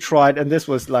actually tried, and this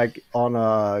was like on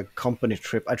a company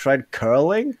trip, I tried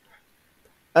curling.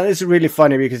 And it's really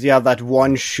funny because you have that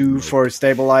one shoe for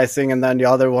stabilizing and then the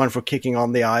other one for kicking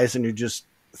on the ice, and you're just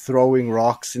throwing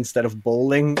rocks instead of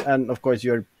bowling. And of course,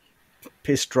 you're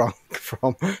pissed drunk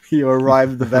from you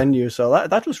arrived at the venue. So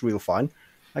that was real fun.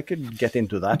 I could get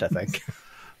into that, I think.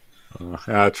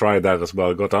 I tried that as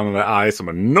well. Got on the ice and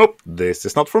went, nope, this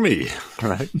is not for me.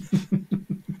 Right?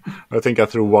 I think I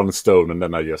threw one stone and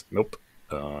then I just, nope,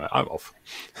 I'm off.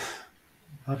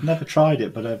 I've never tried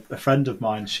it, but a friend of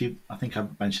mine, I think I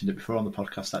mentioned it before on the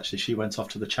podcast, actually, she went off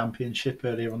to the championship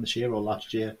earlier on this year or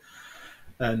last year,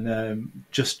 and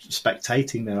just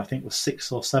spectating there, I think it was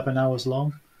 6 or 7 hours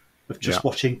long of just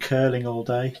watching curling all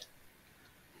day.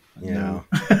 Yeah.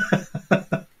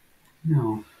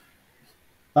 No.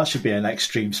 That should be an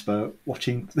extreme sport,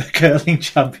 watching the curling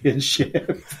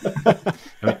championship.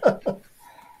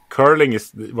 Curling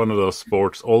is one of those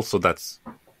sports also that's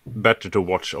better to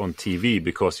watch on TV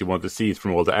because you want to see it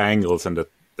from all the angles and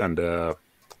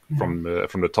from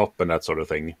the top and that sort of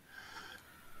thing.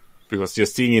 Because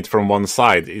just seeing it from one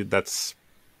side,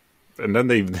 and then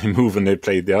they move and they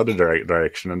play the other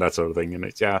direction and that sort of thing, and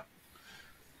it's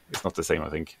not the same, I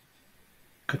think.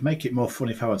 Could make it more fun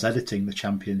if I was editing the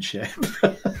championship.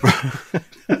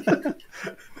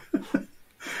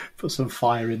 Put some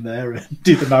fire in there and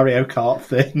do the Mario Kart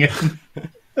thing.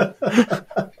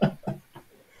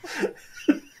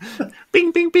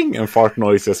 Bing, bing, bing, and fart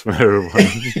noises when everyone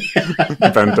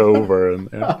bent over. And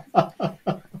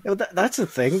that's the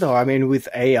thing, though. With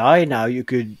AI now, you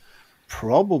could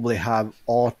probably have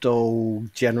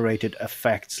auto-generated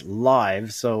effects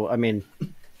live. So,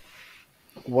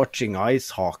 watching ice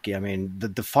hockey,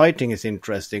 the fighting is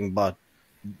interesting, but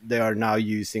they are now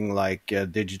using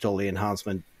digital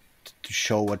enhancement to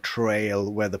show a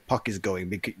trail where the puck is going.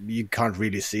 Because you can't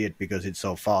really see it because it's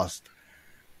so fast.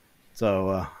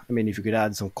 So, if you could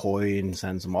add some coins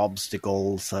and some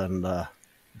obstacles and,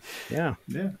 yeah.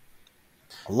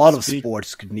 A lot of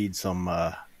sports could need some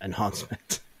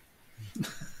enhancement.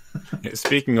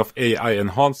 Speaking of AI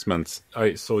enhancements,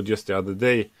 I saw just the other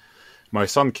day, my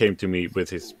son came to me with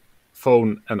his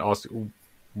phone and asked,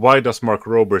 why does Mark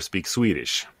Rober speak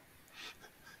Swedish?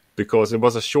 Because it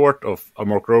was a short of a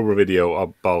Mark Rober video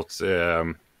about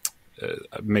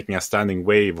making a standing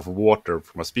wave of water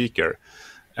from a speaker,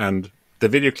 and the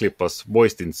video clip was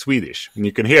voiced in Swedish, and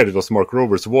you can hear it was Mark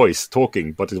Rober's voice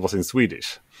talking, but it was in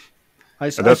Swedish. I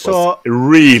That saw. was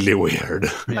really weird.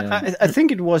 Yeah. I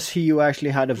think it was he who actually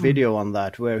had a video on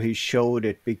that where he showed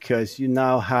it, because you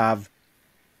now have.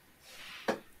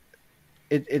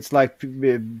 It's like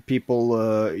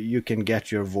people, you can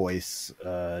get your voice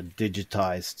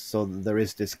digitized. So there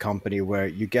is this company where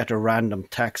you get a random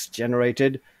text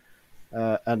generated,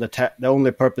 and the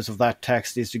only purpose of that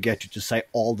text is to get you to say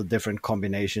all the different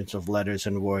combinations of letters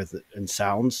and words and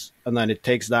sounds. And then it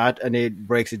takes that and it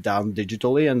breaks it down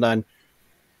digitally. And then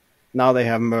now they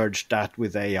have merged that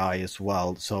with AI as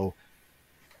well. So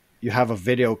you have a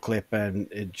video clip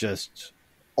and it just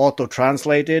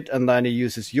auto-translate it, and then it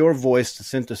uses your voice to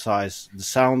synthesize the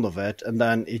sound of it, and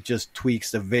then it just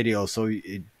tweaks the video, so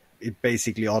it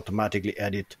basically automatically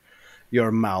edit your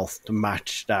mouth to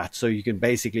match that. So you can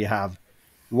basically have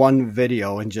one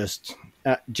video and just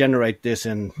generate this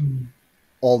in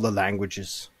all the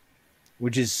languages,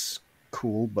 which is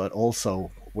cool, but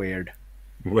also weird.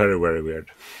 Very, very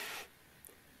weird.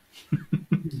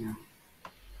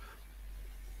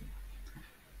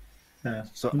 Yeah.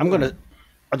 So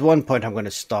at one point, I'm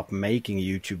gonna stop making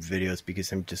YouTube videos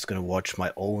because I'm just gonna watch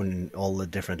my own in all the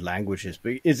different languages.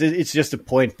 But it's just a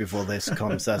point before this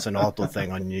comes as an auto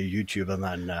thing on YouTube, and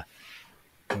then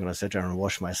I'm gonna sit there and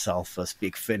watch myself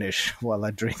speak Finnish while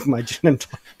I drink my gin and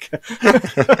tonic.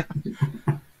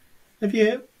 Have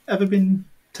you ever been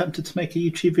tempted to make a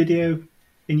YouTube video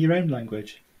in your own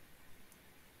language?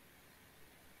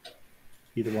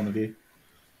 Either one of you?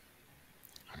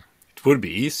 It would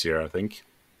be easier, I think.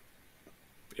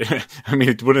 I mean,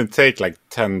 it wouldn't take like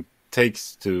 10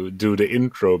 takes to do the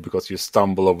intro because you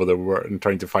stumble over the word and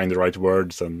trying to find the right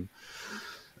words and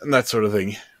that sort of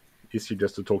thing. Easier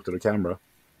just to talk to the camera.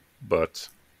 But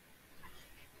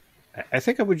I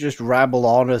think I would just rabble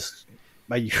on as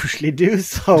I usually do,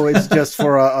 so it's just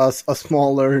for a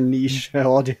smaller niche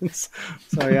audience.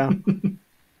 So yeah.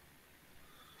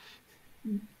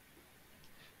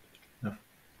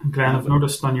 Glenn, I've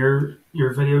noticed on your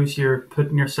videos you're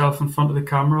putting yourself in front of the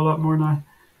camera a lot more now.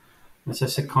 Is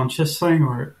this a conscious thing,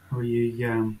 or are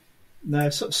you... No,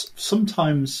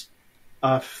 sometimes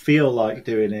I feel like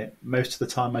doing it. Most of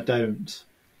the time I don't.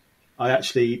 I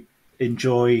actually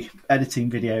enjoy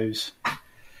editing videos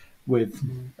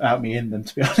without me in them,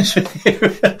 to be honest with you.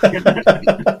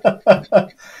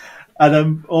 And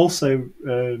I'm also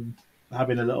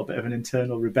having a little bit of an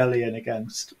internal rebellion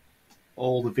against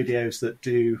all the videos that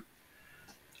do.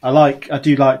 I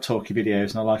do like talky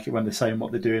videos, and I like it when they're saying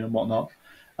what they're doing and whatnot.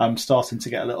 I'm starting to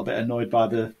get a little bit annoyed by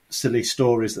the silly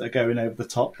stories that are going over the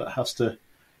top that has to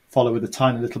follow with a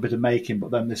tiny little bit of making,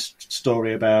 but then this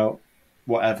story about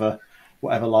whatever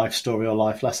life story or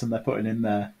life lesson they're putting in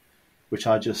there, which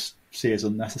I just see as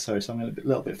unnecessary. So I'm a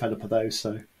little bit fed up of those.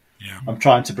 So yeah. I'm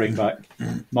trying to bring back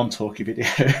non-talky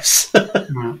videos.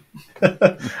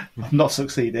 I'm not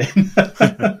succeeding.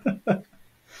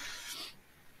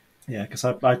 Yeah, because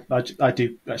I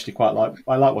do actually quite like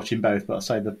watching both, but I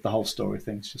say the whole story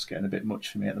thing's just getting a bit much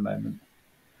for me at the moment.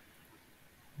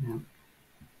 Yeah.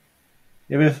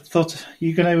 You ever thought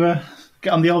you're going to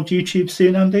get on the old YouTube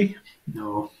soon, Andy?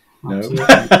 No. No.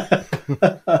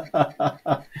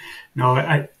 No,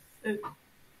 I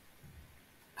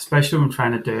especially when I'm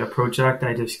trying to do a project,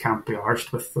 I just can't be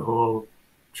arsed with the whole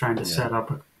trying to set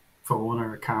up a phone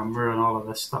or a camera and all of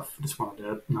this stuff. I just want to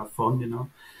do it and have fun, you know.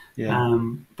 Yeah.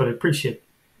 But I appreciate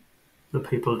the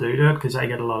people who do it because I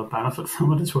get a lot of benefit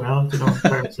from it as well, you know, in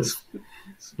terms of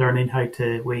learning how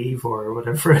to weave or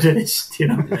whatever it is, you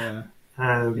know.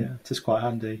 Yeah, it is quite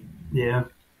handy. Yeah.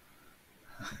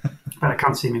 But I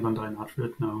can't see me going down that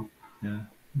route, no. Yeah.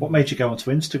 What made you go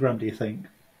onto Instagram, do you think,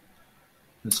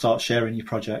 and start sharing your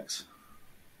projects?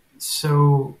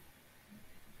 So,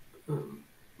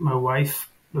 my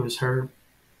wife, it was her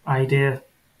idea.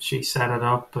 She set it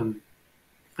up, and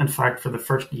in fact, for the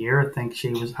first year, I think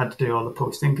she had to do all the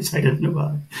posting because I didn't know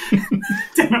why.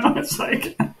 You know, it's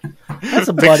like that's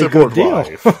a bloody good deal.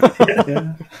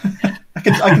 Yeah. I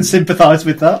can sympathise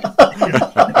with that.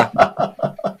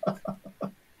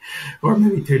 Or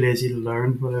maybe too lazy to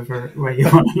learn, whatever way you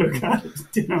want to look at it,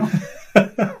 you know.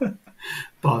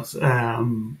 But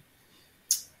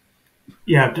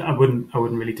yeah, I wouldn't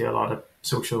really do a lot of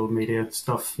social media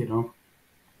stuff, you know.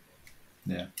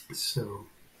 Yeah. So,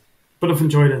 but I've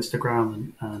enjoyed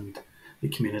Instagram and the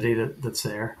community that's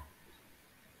there.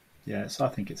 Yeah, so I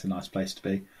think it's a nice place to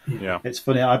be. Yeah, it's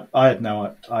funny. I had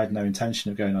no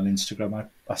intention of going on Instagram.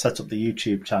 I set up the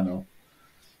YouTube channel,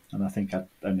 and I think I'd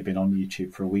only been on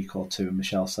YouTube for a week or two. And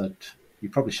Michelle said, you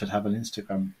probably should have an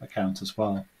Instagram account as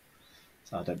well.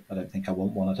 So I don't think I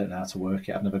want one. I don't know how to work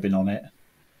it. I've never been on it.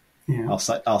 Yeah.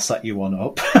 I'll set you one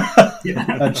up. Yeah.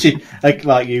 And she,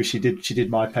 like you, she did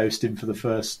my posting for the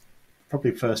first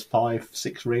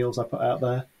 5-6 reels I put out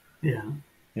there. Yeah.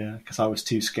 Yeah, because I was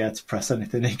too scared to press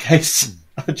anything in case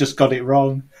I just got it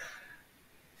wrong.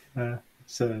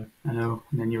 So I know,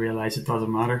 and then you realise it doesn't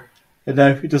matter.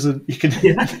 no, it doesn't. You can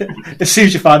as soon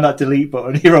as you find that delete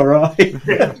button, you're all right.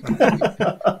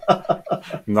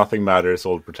 Nothing matters.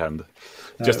 All pretend.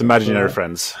 Just imaginary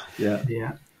friends. Yeah.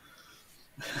 Yeah.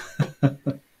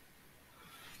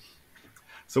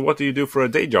 So, what do you do for a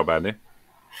day job, Andy?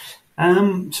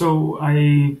 So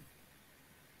I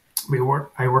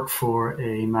work for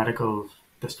a medical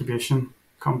distribution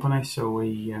company. So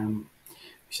we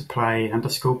supply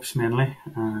endoscopes mainly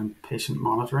and patient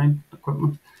monitoring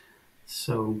equipment.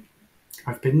 So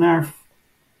I've been there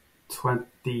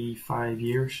 25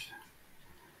 years.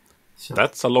 So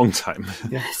That's a long time.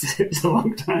 yes, it's a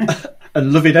long time.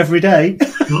 And love it every day.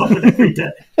 Love it every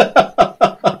day.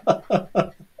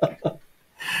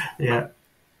 Yeah.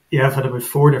 Yeah, I've had about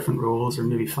 4 different roles, or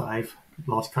maybe 5. I've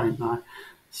lost count now.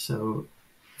 So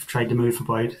I've tried to move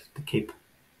about to keep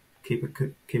it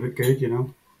good, you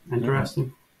know,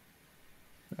 interesting.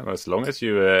 And as long as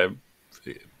you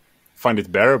find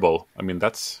it bearable, I mean,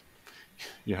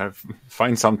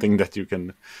 find something that you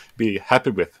can be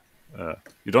happy with.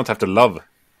 You don't have to love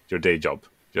your day job.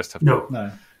 You just have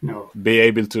to No. be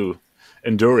able to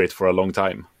endure it for a long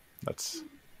time. That's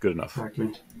good enough.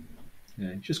 Exactly.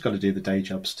 Yeah, you just got to do the day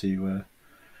jobs to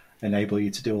enable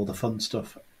you to do all the fun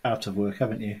stuff out of work,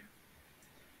 haven't you?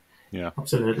 Yeah.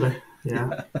 Absolutely.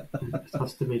 Yeah. It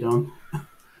has to be done.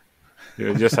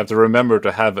 You just have to remember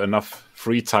to have enough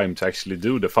free time to actually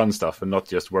do the fun stuff and not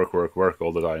just work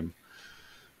all the time.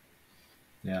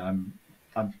 Yeah,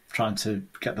 I'm trying to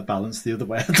get the balance the other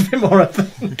way a bit more, I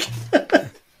think.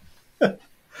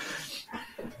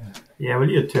 Yeah, well,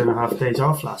 you had 2.5 days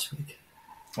off last week.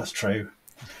 That's true.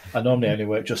 I normally only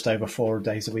work just over 4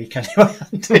 days a week anyway.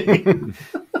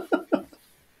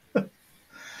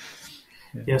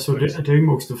 Yeah, so I do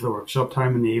most of the workshop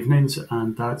time in the evenings,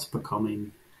 and that's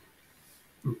becoming...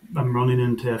 I'm running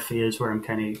into a phase where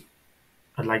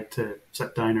I'd like to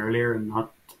sit down earlier and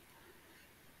not,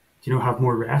 have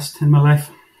more rest in my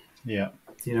life. Yeah.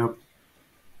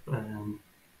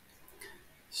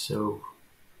 So,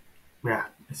 yeah,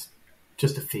 it's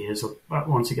just a phase.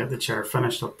 Once you get the chair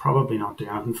finished, I'll probably not do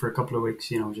anything for a couple of weeks,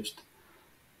 just...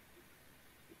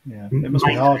 Yeah, it must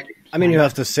be hard. I mean, you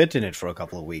have to sit in it for a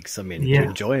couple of weeks. I mean, to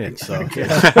enjoy it. So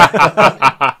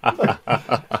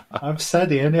I've said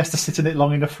he only has to sit in it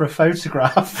long enough for a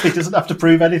photograph. He doesn't have to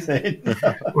prove anything.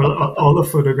 Well, all the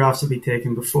photographs will be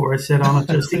taken before I sit on it,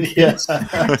 just in case.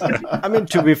 I mean,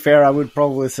 to be fair, I would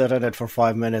probably sit in it for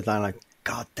 5 minutes and I'm like,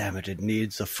 God damn it, it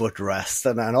needs a footrest,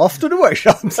 and then off to the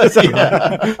workshop.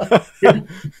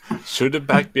 Should the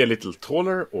back be a little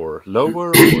taller or lower,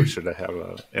 or should I have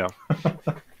a... Yeah.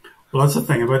 Well, that's the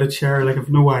thing about a chair. Like, I've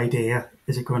no idea.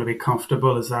 Is it going to be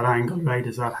comfortable? Is that angle right?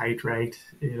 Is that height right?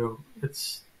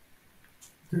 There's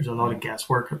a lot of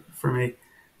guesswork for me.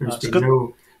 There's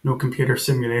been no computer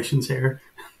simulations here.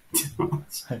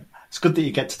 It's good that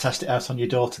you get to test it out on your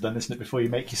daughter, then, isn't it? Before you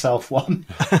make yourself one.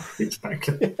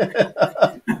 Exactly.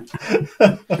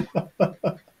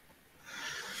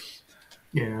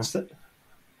 Yeah.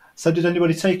 So, did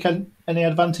anybody take any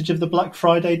advantage of the Black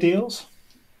Friday deals?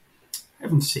 I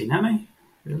haven't seen any,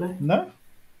 really. No?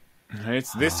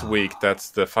 It's this week that's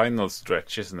the final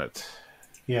stretch, isn't it?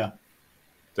 Yeah.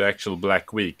 The actual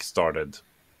Black Week started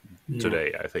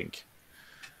today, I think.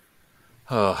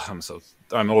 Oh,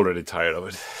 I'm already tired of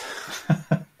it.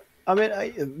 I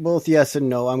mean, both yes and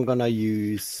no. I'm gonna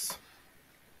use...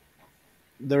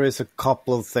 There is a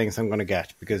couple of things I'm gonna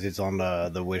get because it's on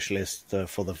the wish list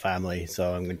for the family.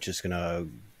 So I'm just gonna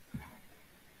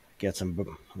get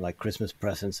some like Christmas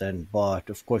presents in. But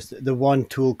of course, the one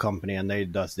tool company, and they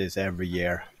does this every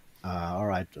year. All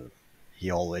right,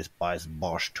 he always buys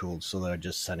Bosch tools, so they're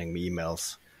just sending me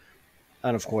emails.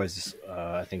 And of course,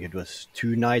 I think it was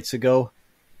 2 nights ago.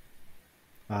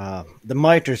 The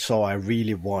miter saw I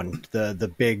really want,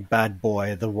 the big bad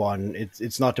boy, the one,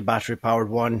 it's not the battery powered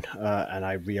one, and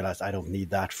I realized I don't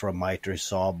need that for a miter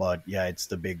saw, but yeah, it's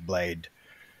the big blade,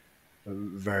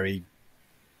 very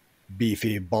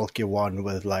beefy, bulky one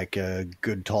with like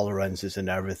good tolerances and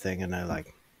everything, and I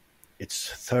like, it's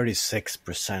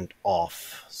 36%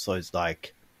 off, so it's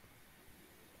like,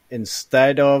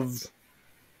 instead of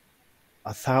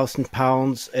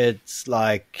 £1,000, it's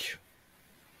like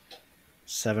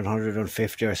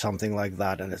 750 or something like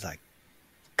that, and it's like,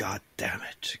 God damn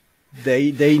it,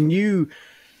 they knew.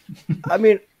 I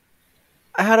mean,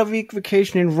 I had a week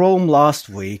vacation in Rome last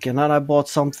week, and then I bought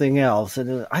something else,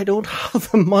 and I don't have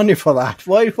the money for that.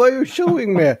 Why are you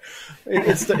showing me?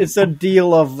 It's a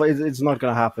deal of it's not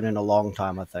going to happen in a long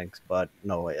time, I think. But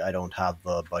no, I don't have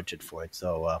the budget for it.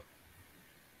 So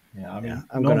Yeah, I mean,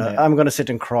 I'm gonna sit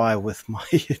and cry with my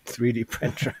 3D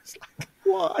printer. It's like,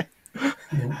 why?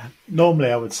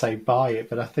 Normally I would say buy it,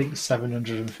 but I think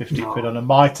 750 quid on a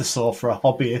miter saw for a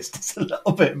hobbyist is a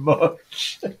little bit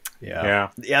much. Yeah,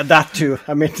 that too.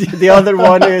 I mean, the other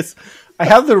one is I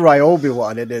have the Ryobi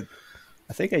one, and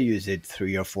I think I used it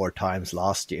 3 or 4 times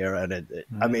last year, and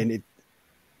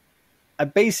I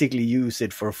basically use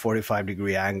it for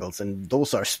 45-degree angles, and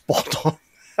those are spot on.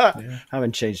 I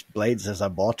haven't changed blades since I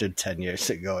bought it 10 years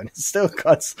ago, and it still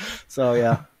cuts. So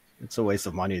yeah, it's a waste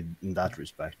of money in that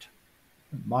respect.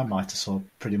 My miter saw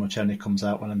pretty much only comes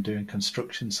out when I'm doing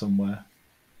construction somewhere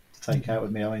to take out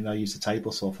with me. I mean, I use a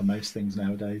table saw for most things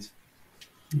nowadays.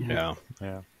 Yeah.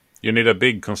 You need a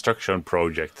big construction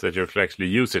project that you can actually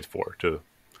use it for too.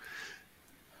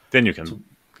 Then you can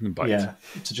buy it.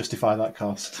 To justify that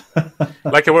cost.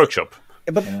 Like a workshop.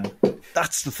 But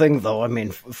that's the thing, though. I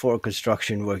mean, for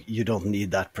construction work, you don't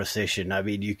need that precision. I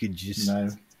mean, you could just... No.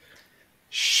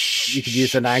 You could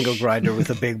use an angle grinder with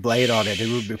a big blade on it. It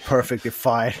would be perfectly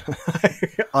fine.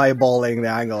 Eyeballing the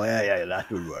angle, yeah, that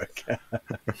would work.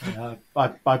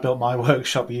 I built my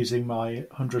workshop using my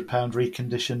 £100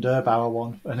 reconditioned Erbauer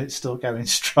one, and it's still going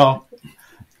strong.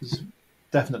 It's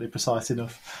definitely precise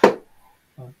enough.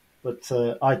 But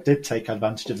I did take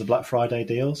advantage of the Black Friday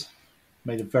deals.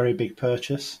 Made a very big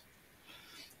purchase.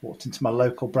 Walked into my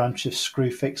local branch of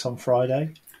Screwfix on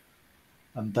Friday,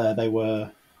 and there they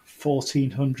were.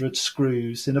 1,400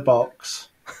 screws in a box,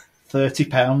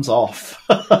 £30 off.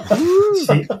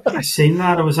 I've seen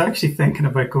that. I was actually thinking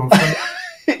about going for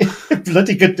it.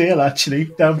 Bloody good deal, actually.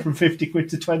 Down from 50 quid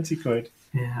to 20 quid.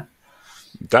 Yeah.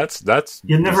 That's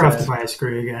You'll never have to buy a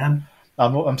screw again.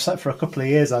 I'm set for a couple of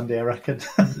years, Andy, I reckon.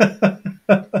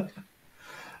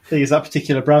 They use that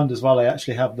particular brand as well. I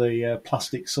actually have the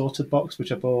plastic sorted box,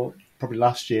 which I bought probably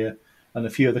last year. And a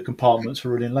few of the compartments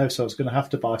were running low, so I was going to have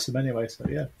to buy some anyway. So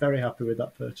yeah, very happy with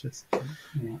that purchase.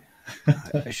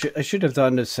 I should have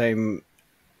done the same.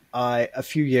 A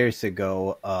few years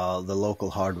ago, the local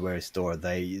hardware store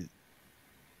they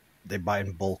buy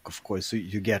in bulk, of course. So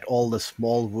you get all the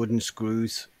small wooden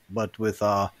screws, but with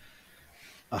a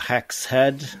hex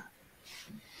head,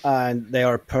 and they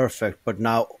are perfect. But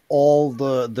now all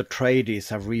the tradies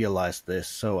have realized this.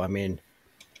 So I mean,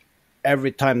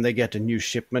 every time they get a new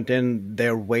shipment in,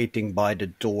 they're waiting by the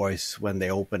doors when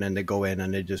they open, and they go in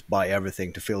and they just buy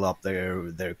everything to fill up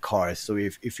their cars. So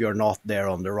if you're not there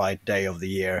on the right day of the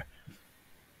year,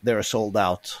 they're sold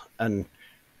out. And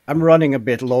I'm running a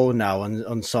bit low now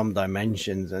on some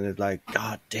dimensions, and it's like,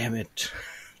 God damn it,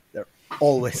 they're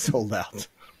always sold out.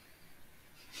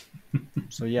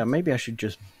 So yeah, maybe I should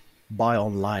just buy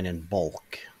online in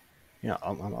bulk. Yeah,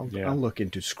 I'll look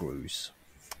into screws.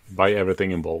 Buy everything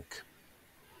in bulk.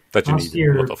 That you Last need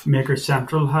year, a lot of. Maker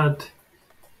Central had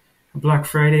a Black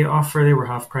Friday offer. They were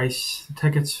half price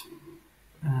tickets.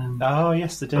 Oh,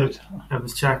 yes, they did. I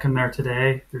was checking there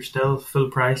today. They're still full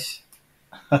price.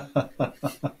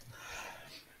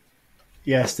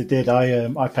 Yes, they did.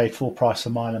 I paid full price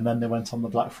for mine, and then they went on the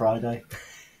Black Friday.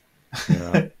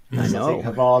 Yeah. I know. I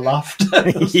think Haavard laughed.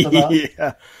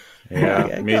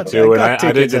 Yeah, me too. And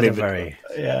I didn't even.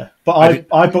 Yeah, but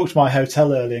I booked my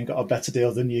hotel early and got a better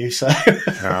deal than you. So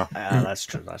Yeah. That's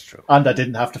true. and I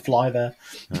didn't have to fly there.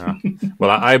 Yeah.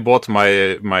 Well, I bought my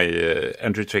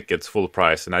entry tickets full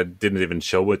price, and I didn't even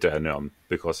show it to anyone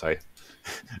because I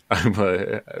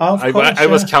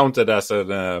was counted as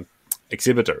an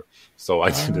exhibitor, so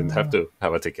I didn't have to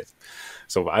have a ticket.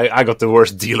 So I got the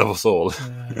worst deal of us all.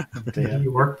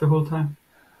 You worked the whole time?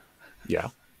 Yeah,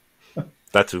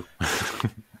 that too.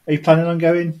 Are you planning on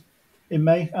going in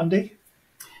May, Andy?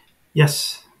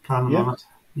 Yes, planning on it.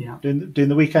 Yeah, doing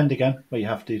the weekend again. Well, you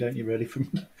have to, don't you? Really, from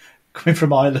coming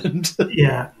from Ireland.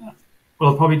 Yeah. Well,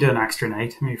 I'll probably do an extra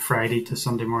night, maybe Friday to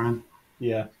Sunday morning.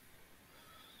 Yeah.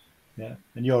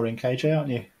 And you're in KJ, aren't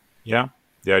you? Yeah.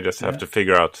 I just have to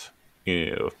figure out,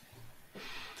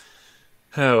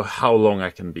 how long I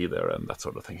can be there and that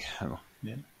sort of thing.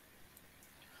 Yeah.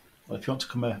 Well, if you want to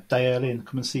come a day early and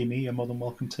come and see me, you're more than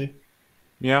welcome to.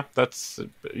 Yeah, that's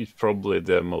probably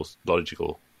the most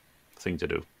logical thing to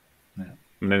do. Yeah.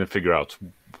 And then figure out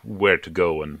where to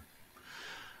go and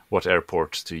what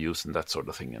airports to use and that sort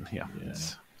of thing. And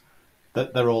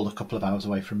They're all a couple of hours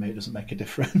away from me. It doesn't make a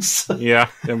difference. Yeah,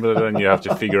 but then you have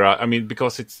to figure out. I mean,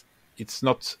 because it's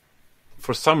not,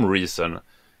 for some reason,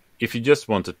 if you just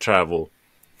want to travel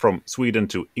from Sweden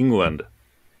to England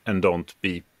and don't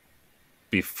be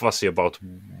fussy about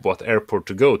what airport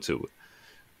to go to,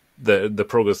 the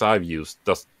progress I've used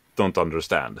don't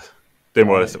understand. They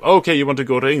more or less say, okay, you want to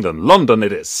go to England, London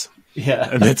it is. Yeah.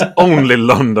 And it's only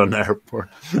London airport.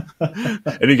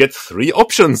 And you get 3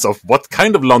 options of what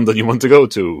kind of London you want to go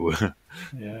to.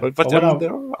 Yeah. But there are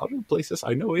other places,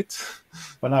 I know it.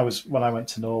 When I went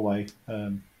to Norway,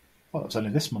 it was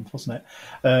only this month, wasn't it?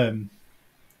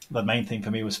 The main thing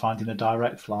for me was finding a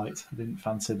direct flight. I didn't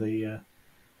fancy the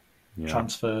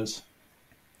transfers.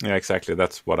 Yeah, exactly.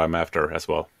 That's what I'm after as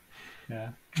well. Yeah.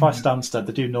 Try Stansted.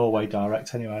 They do Norway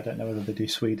direct anyway. I don't know whether they do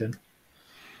Sweden.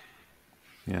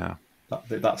 Yeah.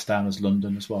 That's down as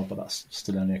London as well, but that's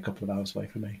still only a couple of hours away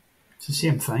from me. It's the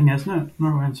same thing, isn't it?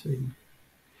 Norway and Sweden.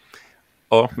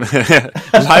 Oh,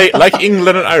 like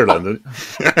England and Ireland.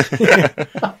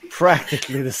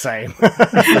 Practically the same.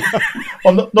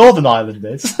 Well, Northern Ireland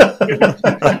is.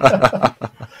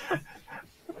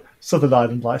 Southern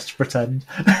Ireland likes to pretend.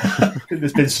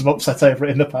 There's been some upset over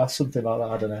it in the past, something like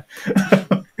that. I don't know.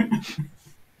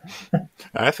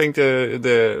 I think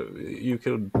you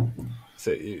could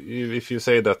say, if you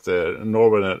say that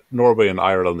Norway and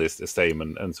Ireland is the same,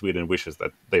 and Sweden wishes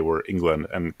that they were England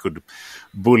and could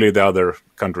bully the other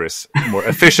countries more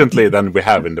efficiently than we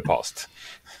have in the past.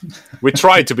 We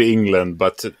tried to be England,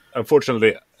 but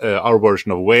unfortunately our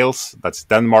version of Wales, that's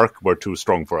Denmark, were too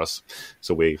strong for us.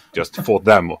 So we just fought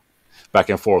them back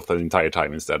and forth the entire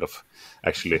time instead of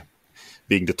actually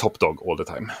being the top dog all the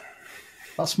time.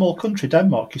 That small country,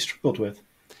 Denmark, you struggled with.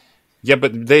 Yeah,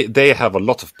 but they have a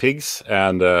lot of pigs,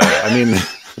 and I mean,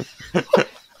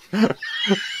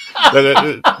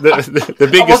 the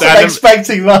biggest I wasn't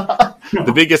expecting that.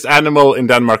 The biggest animal in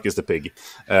Denmark is the pig.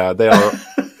 They are,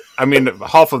 I mean,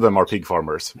 half of them are pig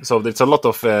farmers, so it's a lot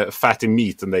of fatty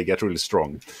meat, and they get really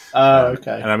strong.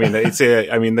 Okay. And I mean, it's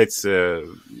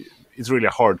really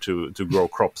hard to grow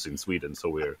crops in Sweden.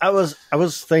 So I was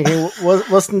thinking,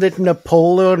 wasn't it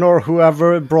Napoleon or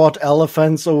whoever brought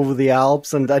elephants over the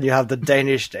Alps, and then you have the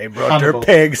Danish, they brought Hannibal.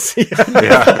 their pigs.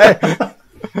 Yeah.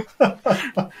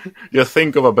 You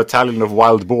think of a battalion of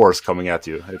wild boars coming at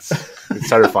you. It's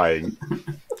terrifying.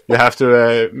 You have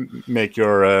to make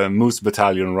your moose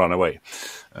battalion run away.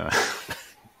 Okay.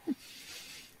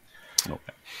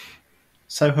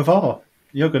 So Haavard,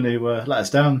 you're going to let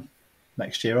us down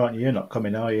next year, aren't you? You're not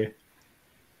coming, are you?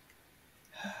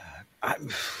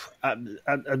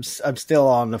 I'm still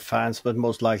on the fence, but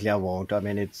most likely I won't. I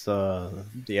mean, it's the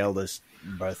eldest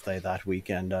birthday that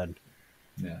weekend, and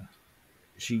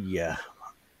she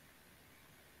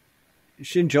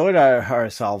enjoyed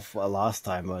herself last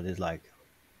time, but it's like,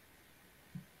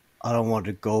 I don't want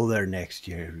to go there next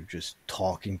year. Just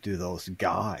talking to those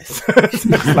guys.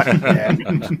 Like,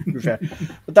 yeah.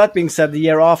 But that being said, the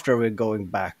year after we're going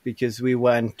back, because we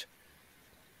went,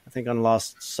 I think on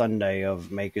last Sunday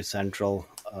of Maker Central,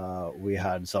 we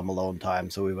had some alone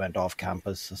time, so we went off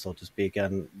campus, so to speak,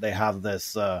 and they have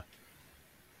this.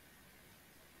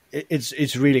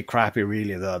 It's really crappy,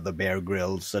 really, the Bear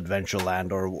Grylls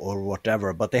Adventureland or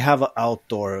whatever, but they have an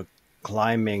outdoor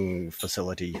climbing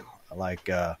facility, like.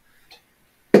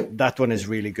 That one is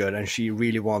really good, and she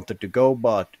really wanted to go,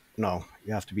 but no,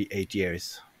 you have to be 8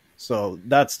 years. So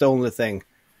that's the only thing.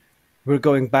 We're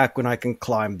going back when I can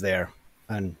climb there,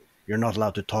 and you're not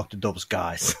allowed to talk to those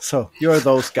guys. So you're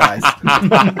those guys. I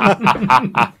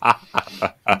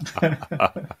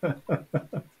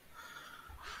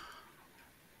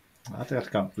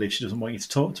can't believe she doesn't want you to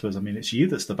talk to us. I mean, it's you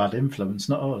that's the bad influence,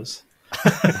 not us.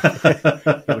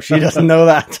 No, she doesn't know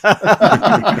that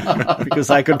because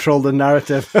I control the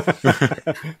narrative.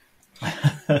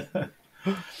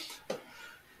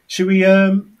 Should we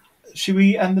end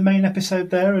the main episode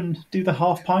there and do the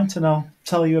half pint, and I'll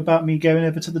tell you about me going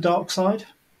over to the dark side?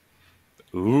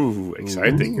 Ooh,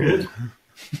 exciting! Good.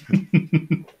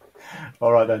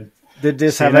 All right then. Did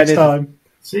this See you have next anything? time?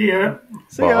 See ya.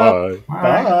 See ya. Bye.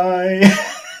 Bye.